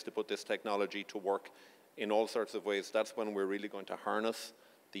easier it is to put this technology to work in all sorts of ways. That's when we're really going to harness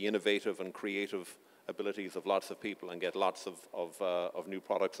the innovative and creative abilities of lots of people and get lots of new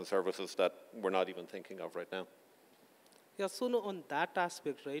products and services that we're not even thinking of right now. Yeah, so no, on that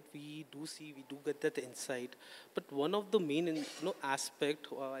aspect, right, we do get that insight. But one of the main aspect,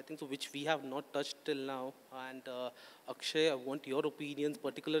 I think, so which we have not touched till now, and Akshay, I want your opinions,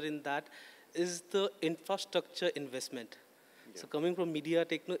 particular in that, is the infrastructure investment. Yeah. So coming from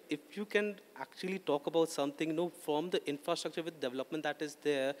MediaTek, if you can actually talk about something, from the infrastructure with development that is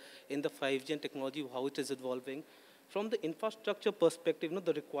there in the 5G and technology, how it is evolving, from the infrastructure perspective,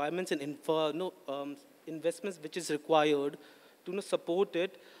 the requirements and investments which is required to support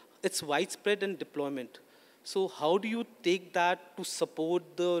it, it's widespread in deployment. So how do you take that to support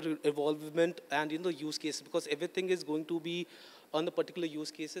the evolvement and use cases? Because everything is going to be on the particular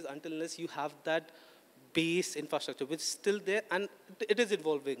use cases unless you have that base infrastructure, which is still there and it is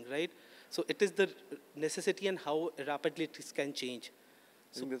evolving, right? So it is the necessity and how rapidly it can change.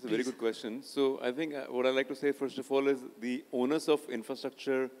 I think that's a very good question. So I think what I'd like to say, first of all, is the onus of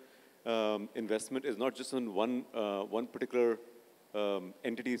infrastructure investment is not just on one particular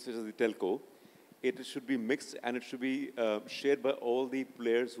entity, such as the telco. It should be mixed and it should be shared by all the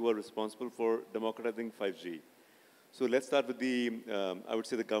players who are responsible for democratizing 5G. So let's start with I would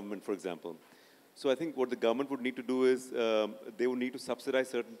say the government, for example. So I think what the government would need to do is they would need to subsidize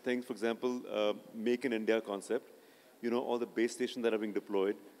certain things. For example, Make in India concept. All the base stations that are being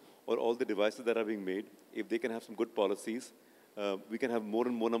deployed or all the devices that are being made, if they can have some good policies, we can have more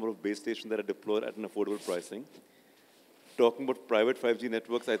and more number of base stations that are deployed at an affordable pricing. Talking about private 5G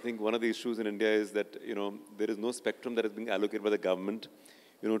networks, I think one of the issues in India is that, there is no spectrum that is being allocated by the government,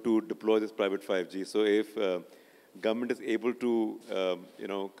 to deploy this private 5G. So if government is able to,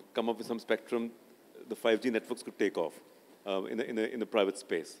 come up with some spectrum, the 5G networks could take off in the private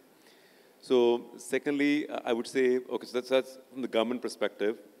space. So secondly, I would say, okay, so that's from the government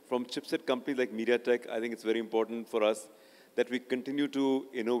perspective. From chipset companies like MediaTek, I think it's very important for us that we continue to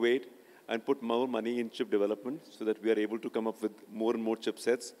innovate and put more money in chip development so that we are able to come up with more and more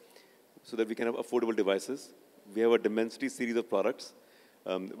chipsets so that we can have affordable devices. We have a Dimensity series of products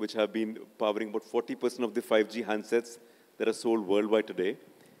which have been powering about 40% of the 5G handsets that are sold worldwide today.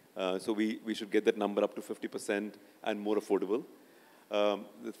 So we should get that number up to 50% and more affordable.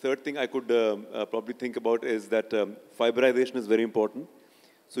 The third thing I could probably think about is that fiberization is very important.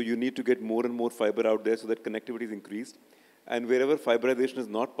 So you need to get more and more fiber out there so that connectivity is increased. And wherever fiberization is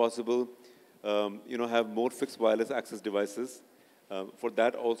not possible, have more fixed wireless access devices. For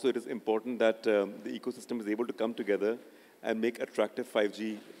that also, it is important that the ecosystem is able to come together and make attractive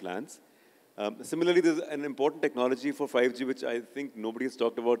 5G plans. Similarly, there's an important technology for 5G, which I think nobody has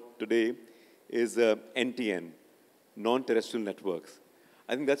talked about today, is NTN, non-terrestrial networks.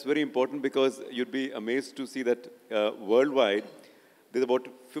 I think that's very important because you'd be amazed to see that worldwide, there's about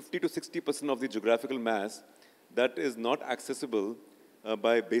 50 to 60% of the geographical mass that is not accessible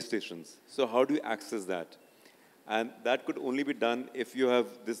by base stations. So how do you access that? And that could only be done if you have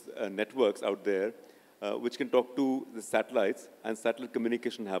these networks out there which can talk to the satellites and satellite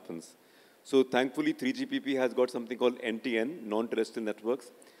communication happens. So thankfully, 3GPP has got something called NTN, non-terrestrial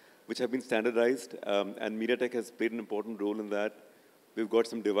networks, which have been standardized, and MediaTek has played an important role in that. We've got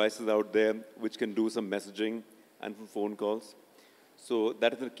some devices out there which can do some messaging and some phone calls. So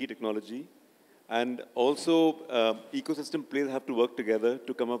that is a key technology. And also, ecosystem players have to work together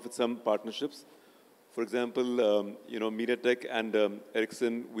to come up with some partnerships. For example, MediaTek and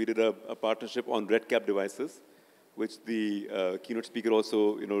Ericsson, we did a partnership on RedCap devices, which the keynote speaker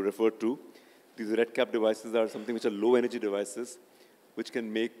also referred to. These RedCap devices are something which are low-energy devices, which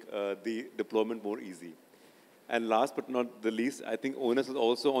can make the deployment more easy. And last but not the least, I think onus is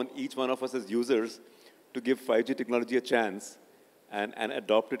also on each one of us as users to give 5G technology a chance and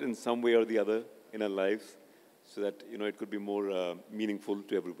adopt it in some way or the other in our lives so that it could be more meaningful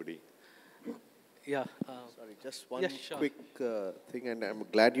to everybody. Yeah. Sorry, just one quick thing, and I'm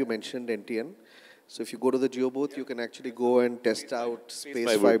glad you mentioned NTN. So if you go to the Geo booth, you can actually go and test out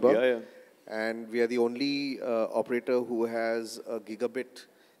space fiber. Yeah. And we are the only operator who has a gigabit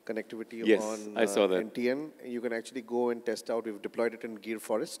connectivity on I saw that. NTN. You can actually go and test out. We've deployed it in Gir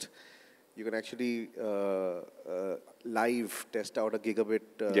Forest. You can actually live test out a gigabit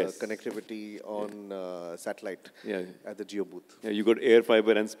connectivity on satellite at the Geo booth. Yeah, you got air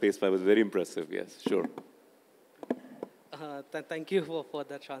fiber and space fiber. Very impressive. Yes, sure. Thank you for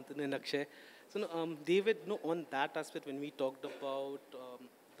that, Shantanu and Akshay. So, David, on that aspect, when we talked about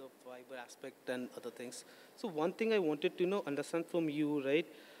the fiber aspect and other things, so one thing I wanted to understand from you, right?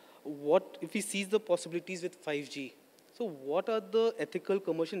 What if we seize the possibilities with 5G? So what are the ethical,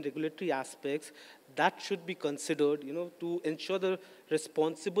 commercial, and regulatory aspects that should be considered, to ensure the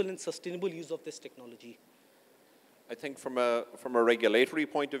responsible and sustainable use of this technology? I think from a regulatory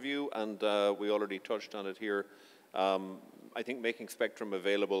point of view, and we already touched on it here, I think making spectrum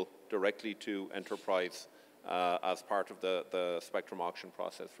available directly to enterprise as part of the spectrum auction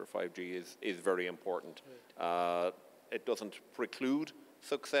process for 5G is very important. Right. It doesn't preclude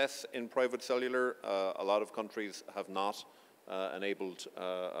success in private cellular. A lot of countries have not enabled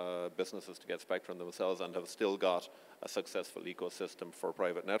businesses to get spectrum themselves and have still got a successful ecosystem for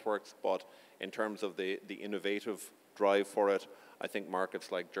private networks. But in terms of the innovative drive for it, I think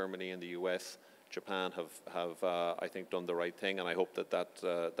markets like Germany and the US, Japan have I think done the right thing, and I hope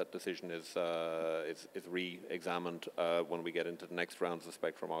that decision is re-examined when we get into the next rounds of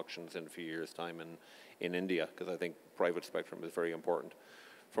spectrum auctions in a few years' time in India, because I think private spectrum is very important.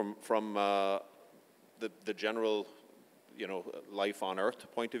 From the general life on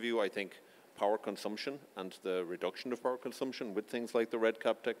Earth point of view, I think power consumption and the reduction of power consumption with things like the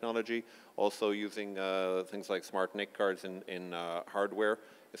RedCap technology, also using things like smart NIC cards in hardware,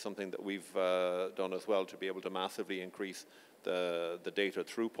 is something that we've done as well to be able to massively increase the data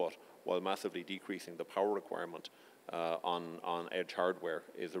throughput while massively decreasing the power requirement on edge hardware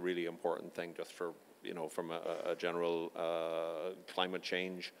is a really important thing, just for from a general climate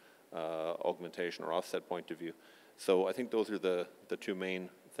change augmentation or offset point of view. So I think those are the two main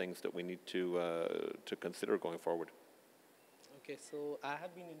things that we need to consider going forward. Okay, so I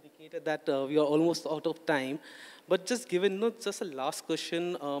have been indicated that we are almost out of time, but just given just a last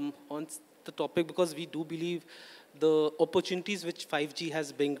question on the topic, because we do believe the opportunities which 5G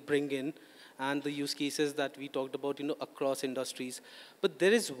has bring in and the use cases that we talked about across industries, but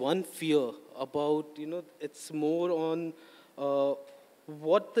there is one fear about it's more on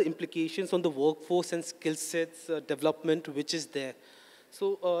what the implications on the workforce and skill sets development which is there.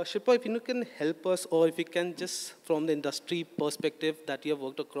 So, Shilpa, if you can help us, or if you can just from the industry perspective that you have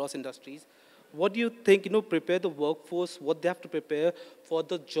worked across industries, what do you think, prepare the workforce, what they have to prepare for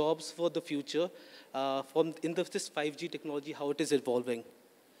the jobs for the future, this 5G technology, how it is evolving?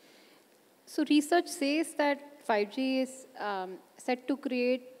 So research says that 5G is set to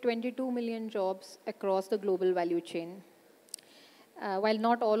create 22 million jobs across the global value chain. While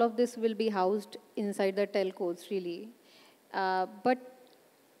not all of this will be housed inside the telcos, really, but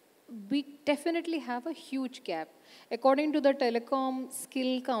we definitely have a huge gap. According to the Telecom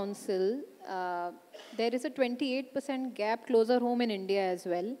Skill Council, there is a 28% gap closer home in India as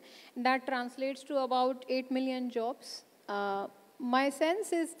well. And that translates to about 8 million jobs. My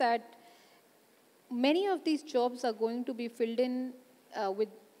sense is that many of these jobs are going to be filled in with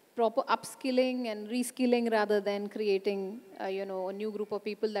proper upskilling and reskilling rather than creating a new group of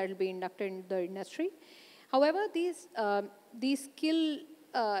people that will be inducted in the industry. However, these skill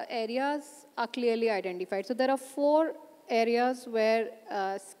areas are clearly identified. So there are 4 areas where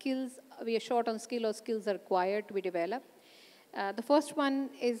we are short on skill or skills are required to be developed. The first one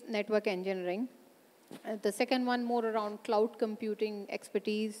is network engineering. The second one more around cloud computing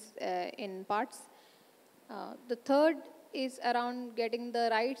expertise in parts. The third is around getting the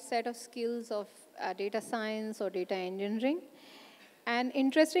right set of skills of data science or data engineering. And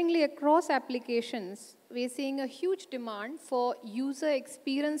interestingly, across applications, we're seeing a huge demand for user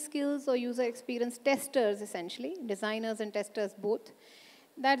experience skills or user experience testers, essentially, designers and testers both.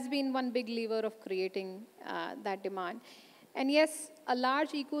 That's been one big lever of creating that demand. And yes, a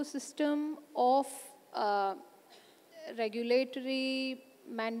large ecosystem of regulatory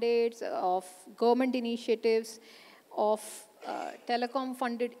mandates, of government initiatives, of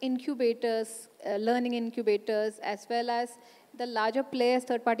telecom-funded incubators, learning incubators, as well as the larger players,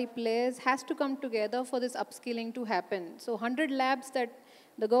 third-party players, has to come together for this upskilling to happen. So 100 labs that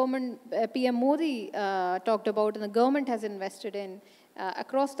the government, PM Modi talked about and the government has invested in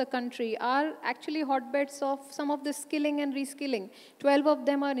across the country are actually hotbeds of some of the skilling and reskilling. 12 of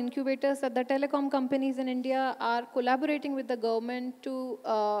them are incubators that the telecom companies in India are collaborating with the government to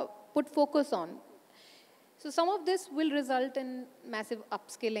put focus on. So some of this will result in massive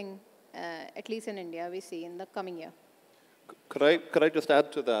upskilling, at least in India, we see in the coming year. Could I just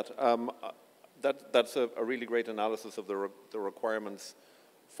add to that? That's a really great analysis of the requirements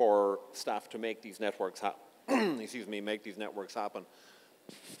for staff to make these networks make these networks happen.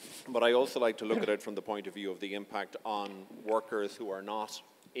 But I also like to look at it from the point of view of the impact on workers who are not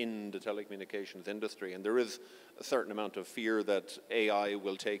in the telecommunications industry. And there is a certain amount of fear that AI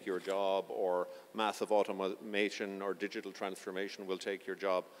will take your job or massive automation or digital transformation will take your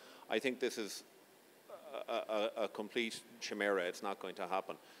job. I think this is a complete chimera. It's not going to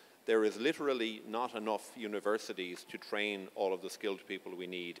happen. There is literally not enough universities to train all of the skilled people we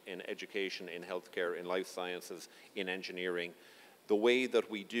need in education, in healthcare, in life sciences, in engineering. The way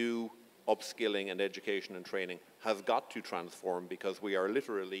that we do upskilling and education and training has got to transform because we are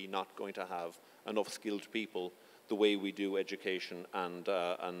literally not going to have enough skilled people the way we do education and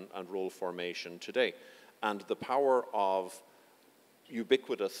role formation today. And the power of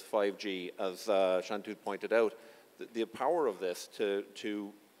ubiquitous 5G, as Shantu pointed out, the power of this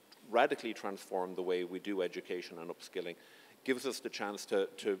to radically transform the way we do education and upskilling gives us the chance to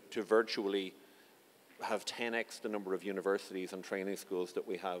virtually have 10x the number of universities and training schools that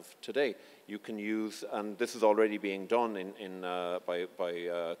we have today. You can use, and this is already being done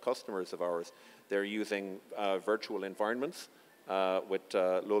by customers of ours, they're using virtual environments with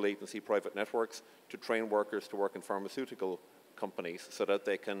low latency private networks to train workers to work in pharmaceutical companies so that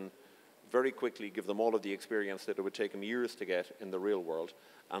they can very quickly give them all of the experience that it would take them years to get in the real world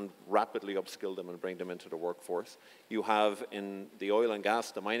and rapidly upskill them and bring them into the workforce. You have in the oil and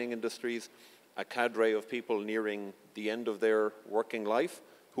gas, the mining industries, a cadre of people nearing the end of their working life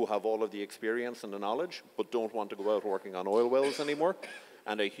who have all of the experience and the knowledge but don't want to go out working on oil wells anymore,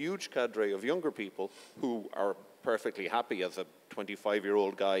 and a huge cadre of younger people who are perfectly happy, as a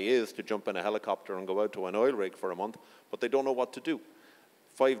 25-year-old guy is, to jump in a helicopter and go out to an oil rig for a month, but they don't know what to do.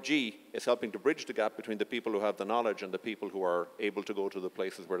 5G is helping to bridge the gap between the people who have the knowledge and the people who are able to go to the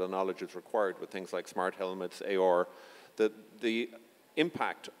places where the knowledge is required with things like smart helmets, AR. The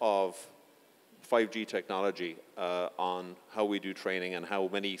impact of 5G technology on how we do training and how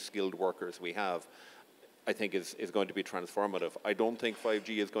many skilled workers we have, I think is going to be transformative. I don't think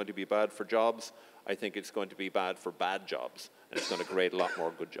 5G is going to be bad for jobs. I think it's going to be bad for bad jobs, and it's going to create a lot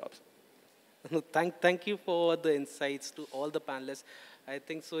more good jobs. Thank you for the insights to all the panelists. I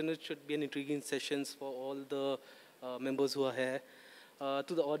think so it should be an intriguing sessions for all the members who are here.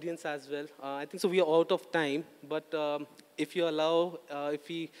 To the audience as well. I think so we are out of time, but if you allow,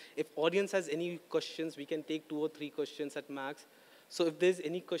 if audience has any questions, we can take 2 or 3 questions at max. So if there's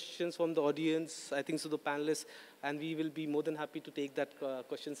any questions from the audience, I think so the panelists, and we will be more than happy to take that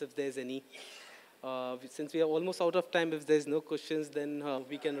questions if there's any. Since we are almost out of time, if there's no questions, then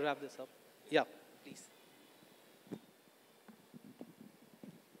we can wrap this up. Yeah, please.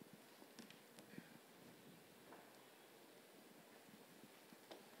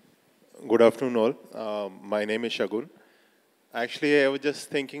 Good afternoon, all. My name is Shagun. Actually, I was just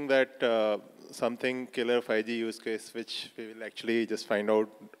thinking that something killer 5G use case, which we will actually just find out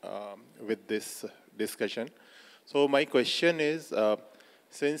with this discussion. So my question is,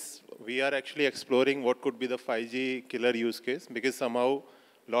 since we are actually exploring what could be the 5G killer use case, because somehow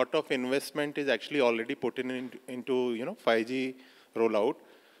a lot of investment is actually already put into 5G rollout.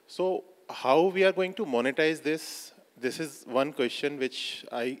 So how we are going to monetize this? This is one question which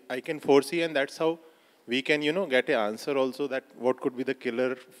I can foresee, and that's how we can, get an answer also that what could be the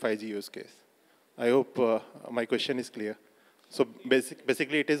killer 5G use case. I hope my question is clear. So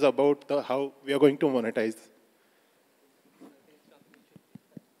basically it is about how we are going to monetize.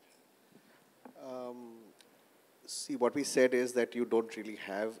 See, what we said is that you don't really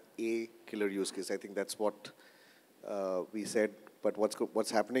have a killer use case. I think that's what we said, but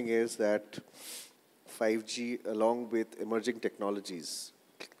what's happening is that 5G, along with emerging technologies,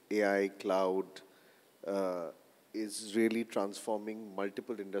 AI, cloud, is really transforming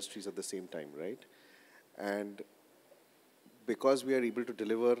multiple industries at the same time, right? And because we are able to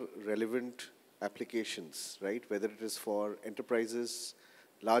deliver relevant applications, right, whether it is for enterprises,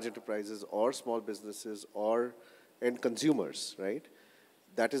 large enterprises, or small businesses, or end consumers, right,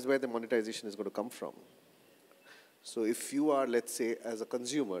 that is where the monetization is going to come from. So if you are, let's say, as a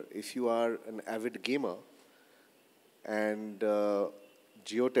consumer, if you are an avid gamer, and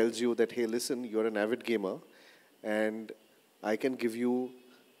Jio tells you that, hey, listen, you're an avid gamer, and I can give you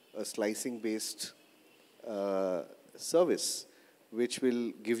a slicing-based service, which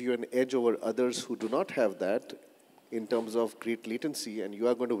will give you an edge over others who do not have that in terms of great latency, and you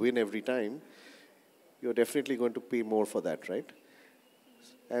are going to win every time, you're definitely going to pay more for that, right?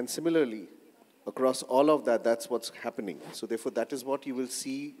 And similarly, across all of that, that's what's happening. So therefore, that is what you will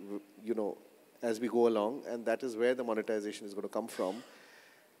see, you know, as we go along, and that is where the monetization is going to come from.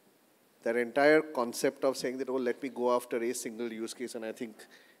 That entire concept of saying that, oh, let me go after a single use case, and I think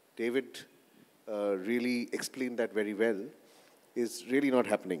David really explained that very well, is really not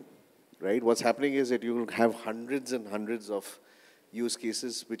happening, right? What's happening is that you will have hundreds and hundreds of use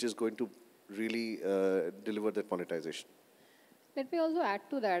cases, which is going to really deliver that monetization. Let me also add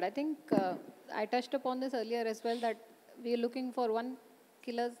to that. I think I touched upon this earlier as well, that we are looking for one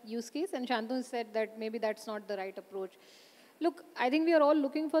killer use case, and Shantanu said that maybe that's not the right approach. Look, I think we are all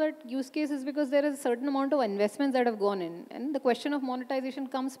looking for that use cases because there is a certain amount of investments that have gone in. And the question of monetization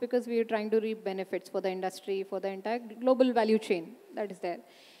comes because we are trying to reap benefits for the industry, for the entire global value chain that is there.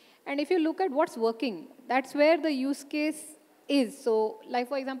 And if you look at what's working, that's where the use case is. So, like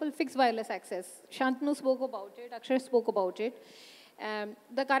for example, fixed wireless access. Shantanu spoke about it, Akshay spoke about it.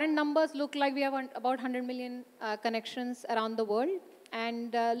 The current numbers look like we have about 100 million connections around the world.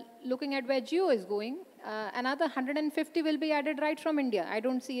 And looking at where Jio is going, another 150 will be added right from India. I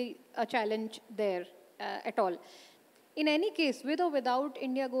don't see a challenge there at all. In any case, with or without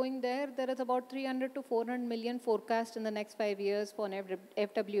India going there, there is about 300 to 400 million forecast in the next 5 years for an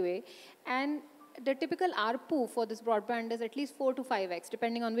FWA. And the typical ARPU for this broadband is at least 4 to 5x,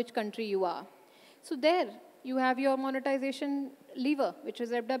 depending on which country you are. So there, you have your monetization lever, which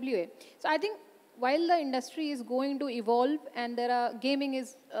is FWA. So I think while the industry is going to evolve, and gaming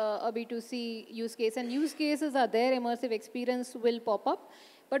is a B2C use case, and use cases are there, immersive experience will pop up.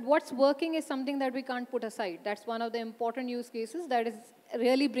 But what's working is something that we can't put aside. That's one of the important use cases that is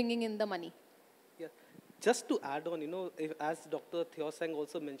really bringing in the money. Yeah. Just to add on, as Dr. Theosang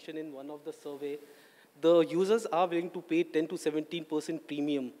also mentioned in one of the survey, the users are willing to pay 10 to 17%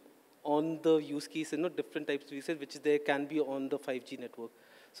 premium on the use case, different types of uses, which there can be on the 5G network.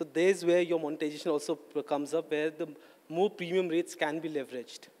 So there's where your monetization also comes up, where the more premium rates can be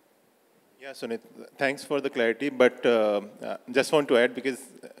leveraged. Yeah, Sunit, thanks for the clarity, but just want to add, because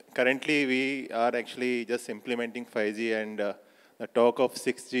currently we are actually just implementing 5G, and the talk of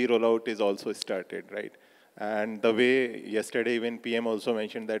 6G rollout is also started, right? And the way yesterday even PM also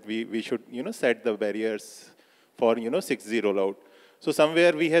mentioned that we should, set the barriers for, 6G rollout. So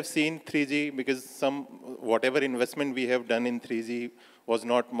somewhere we have seen 3G, because whatever investment we have done in 3G was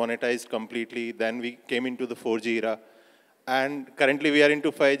not monetized completely. Then we came into the 4G era. And currently we are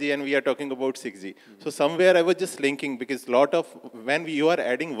into 5G and we are talking about 6G. Mm-hmm. So somewhere I was just linking, because when you are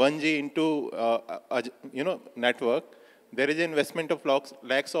adding 1G into network, there is an investment of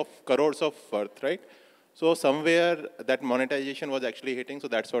lakhs of crores of worth, right? So somewhere that monetization was actually hitting. So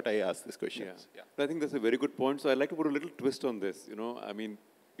that's what I asked this question. Yeah. I think that's a very good point. So I'd like to put a little twist on this. I mean,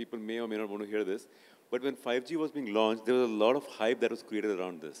 people may or may not want to hear this, but when 5G was being launched, there was a lot of hype that was created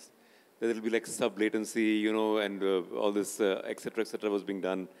around this. There will be like sub-latency, and all this, et cetera, was being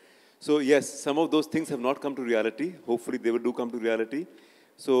done. So yes, some of those things have not come to reality. Hopefully they will do come to reality.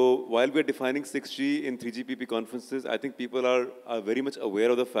 So while we're defining 6G in 3GPP conferences, I think people are very much aware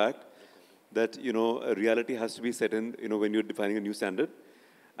of the fact that, a reality has to be set in, when you're defining a new standard.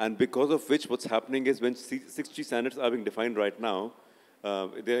 And because of which, what's happening is when 6G standards are being defined right now,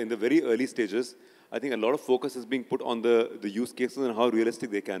 they're in the very early stages. I think a lot of focus is being put on the use cases and how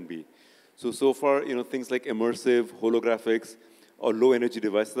realistic they can be. So far, things like immersive, holographics, or low-energy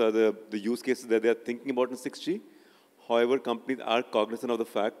devices are the use cases that they're thinking about in 6G. However, companies are cognizant of the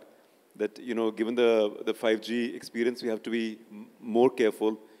fact that, given the 5G experience, we have to be more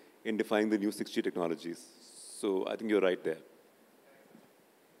careful in defining the new 6G technologies. So I think you're right there.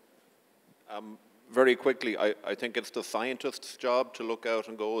 Very quickly, I think it's the scientist's job to look out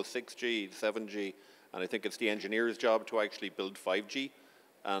and go 6G, 7G, and I think it's the engineer's job to actually build 5G.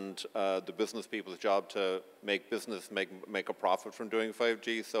 and the business people's job to make business make a profit from doing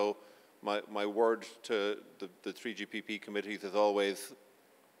 5G. So my word to the 3GPP committees is always,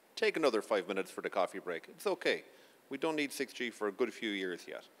 take another 5 minutes for the coffee break. It's okay. We don't need 6G for a good few years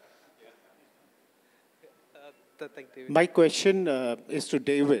yet. Thank David. My question is to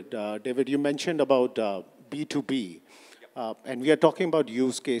David. David, you mentioned about B2B, and we are talking about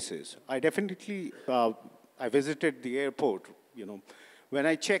use cases. I definitely, I visited the airport, When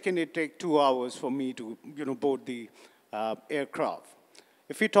I check in, it takes 2 hours for me to, board the aircraft.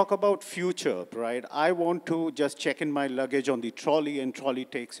 If we talk about future, right, I want to just check in my luggage on the trolley, and trolley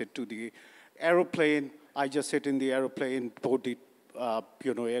takes it to the aeroplane. I just sit in the aeroplane, board the,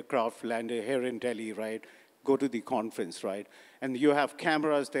 aircraft, land here in Delhi, right, go to the conference, right? And you have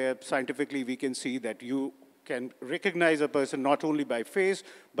cameras there. Scientifically, we can see that you can recognize a person not only by face,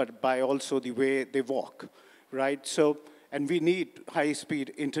 but by also the way they walk, right? So, and we need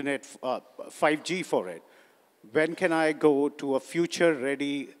high-speed internet, 5G for it. When can I go to a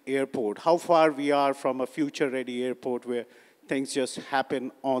future-ready airport? How far we are from a future-ready airport where things just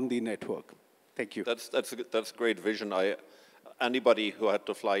happen on the network? Thank you. That's great vision. Anybody who had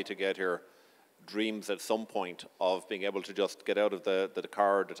to fly to get here dreams at some point of being able to just get out of the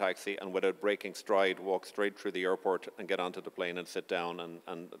car or the taxi and without breaking stride, walk straight through the airport and get onto the plane and sit down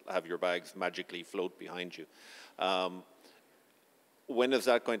and have your bags magically float behind you. When is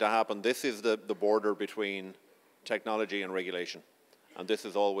that going to happen? This is the border between technology and regulation. And this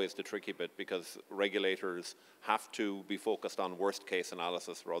is always the tricky bit, because regulators have to be focused on worst case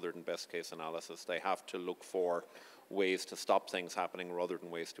analysis rather than best case analysis. They have to look for ways to stop things happening rather than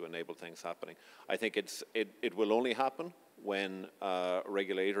ways to enable things happening. I think it will only happen when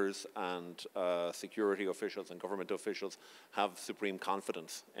regulators and security officials and government officials have supreme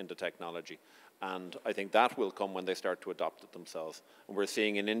confidence in the technology. And I think that will come when they start to adopt it themselves. And we're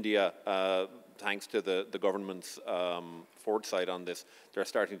seeing in India, thanks to the government's foresight on this, they're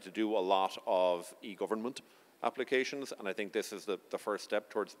starting to do a lot of e-government applications. And I think this is the first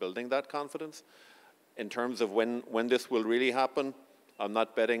step towards building that confidence. In terms of when this will really happen, I'm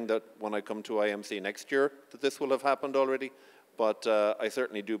not betting that when I come to IMC next year that this will have happened already. But I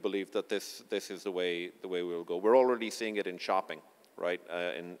certainly do believe that this is the way we will go. We're already seeing it in shopping, right,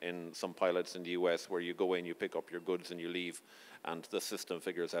 in some pilots in the US, where you go in, you pick up your goods and you leave, and the system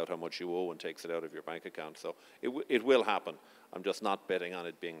figures out how much you owe and takes it out of your bank account. So it will happen. I'm just not betting on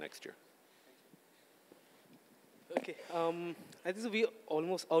it being next year. Okay, I think we're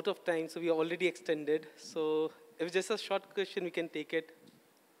almost out of time, so we are already extended. So if it's just a short question, we can take it.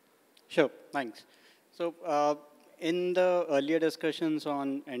 Sure, thanks. So in the earlier discussions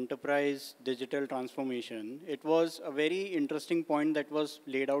on enterprise digital transformation, it was a very interesting point that was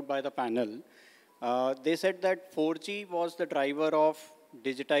laid out by the panel. They said that 4G was the driver of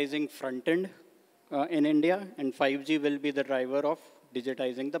digitizing front end in India, and 5G will be the driver of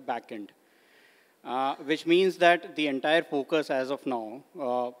digitizing the back end. Which means that the entire focus as of now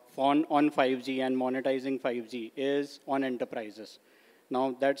on 5G and monetizing 5G is on enterprises.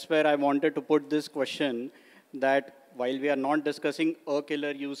 Now, that's where I wanted to put this question, that while we are not discussing a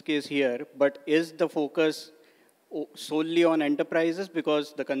killer use case here, but is the focus solely on enterprises,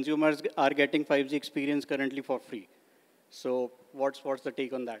 because the consumers are getting 5G experience currently for free? So what's the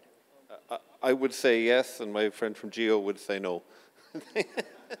take on that? I would say yes, and my friend from Geo would say no.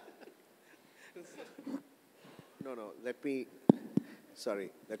 No, let me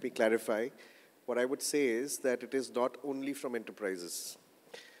clarify. What I would say is that it is not only from enterprises.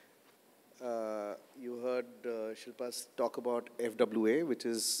 You heard Shilpa talk about FWA, which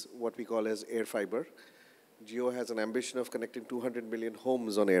is what we call as air fiber. Jio has an ambition of connecting 200 million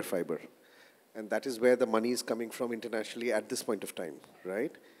homes on air fiber. And that is where the money is coming from internationally at this point of time,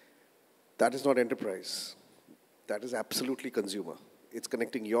 right? That is not enterprise. That is absolutely consumer. It's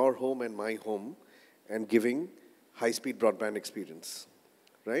connecting your home and my home and giving high-speed broadband experience,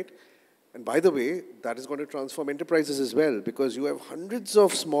 right? And by the way, that is going to transform enterprises as well, because you have hundreds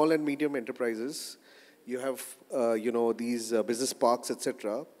of small and medium enterprises. You have, these business parks,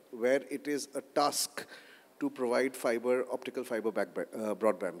 etc., where it is a task to provide optical fiber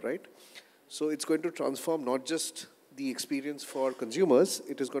broadband, right? So it's going to transform not just the experience for consumers,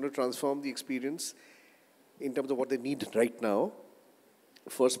 it is going to transform the experience in terms of what they need right now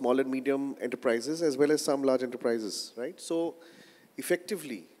for small and medium enterprises as well as some large enterprises, right? So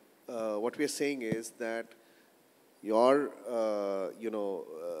effectively, what we are saying is that your,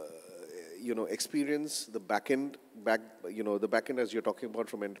 experience, the backend as you're talking about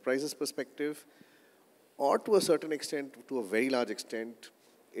from enterprises perspective, or to a certain extent, to a very large extent,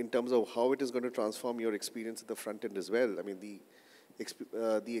 in terms of how it is going to transform your experience at the front end as well. I mean, the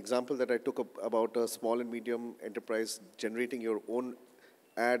the example that I took up about a small and medium enterprise generating your own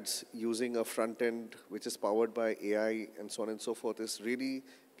ads using a front end which is powered by AI and so on and so forth is really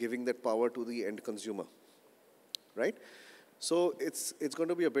giving that power to the end consumer, right? So it's going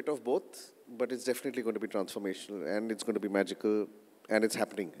to be a bit of both, but it's definitely going to be transformational and it's going to be magical, and it's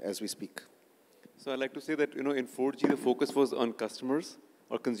happening as we speak. So I'd like to say that, you know, in 4G, the focus was on customers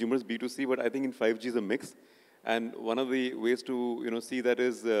or consumers, B2C, but I think in 5G is a mix. And one of the ways to, you know, see that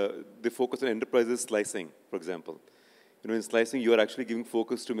is the focus on enterprises slicing, for example. You know, in slicing, you are actually giving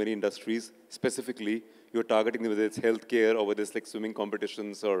focus to many industries. Specifically, you're targeting them, whether it's healthcare or whether it's like swimming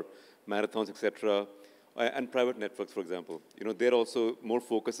competitions or marathons, etc. And private networks, for example. You know, there also more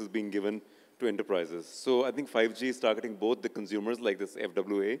focus is being given to enterprises. So I think 5G is targeting both the consumers, like this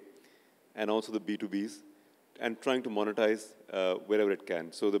FWA, and also the B2Bs, and trying to monetize wherever it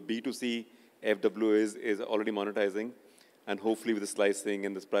can. So the B2C FWA is already monetizing, and hopefully with the slicing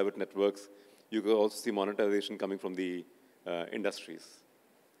and this private networks, you can also see monetization coming from the industries.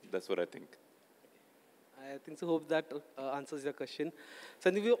 That's what I think. I think so. Hope that answers your question.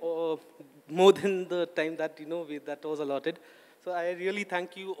 Sandeep, more than the time that that was allotted. So I really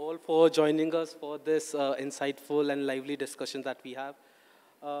thank you all for joining us for this insightful and lively discussion that we have.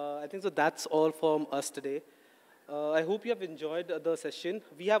 I think so. That's all from us today. I hope you have enjoyed the session.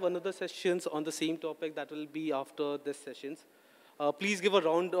 We have another sessions on the same topic that will be after this sessions. Please give a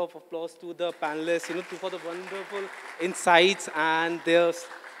round of applause to the panelists, for the wonderful insights and their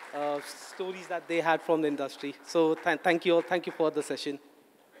stories that they had from the industry. So thank you all. Thank you for the session.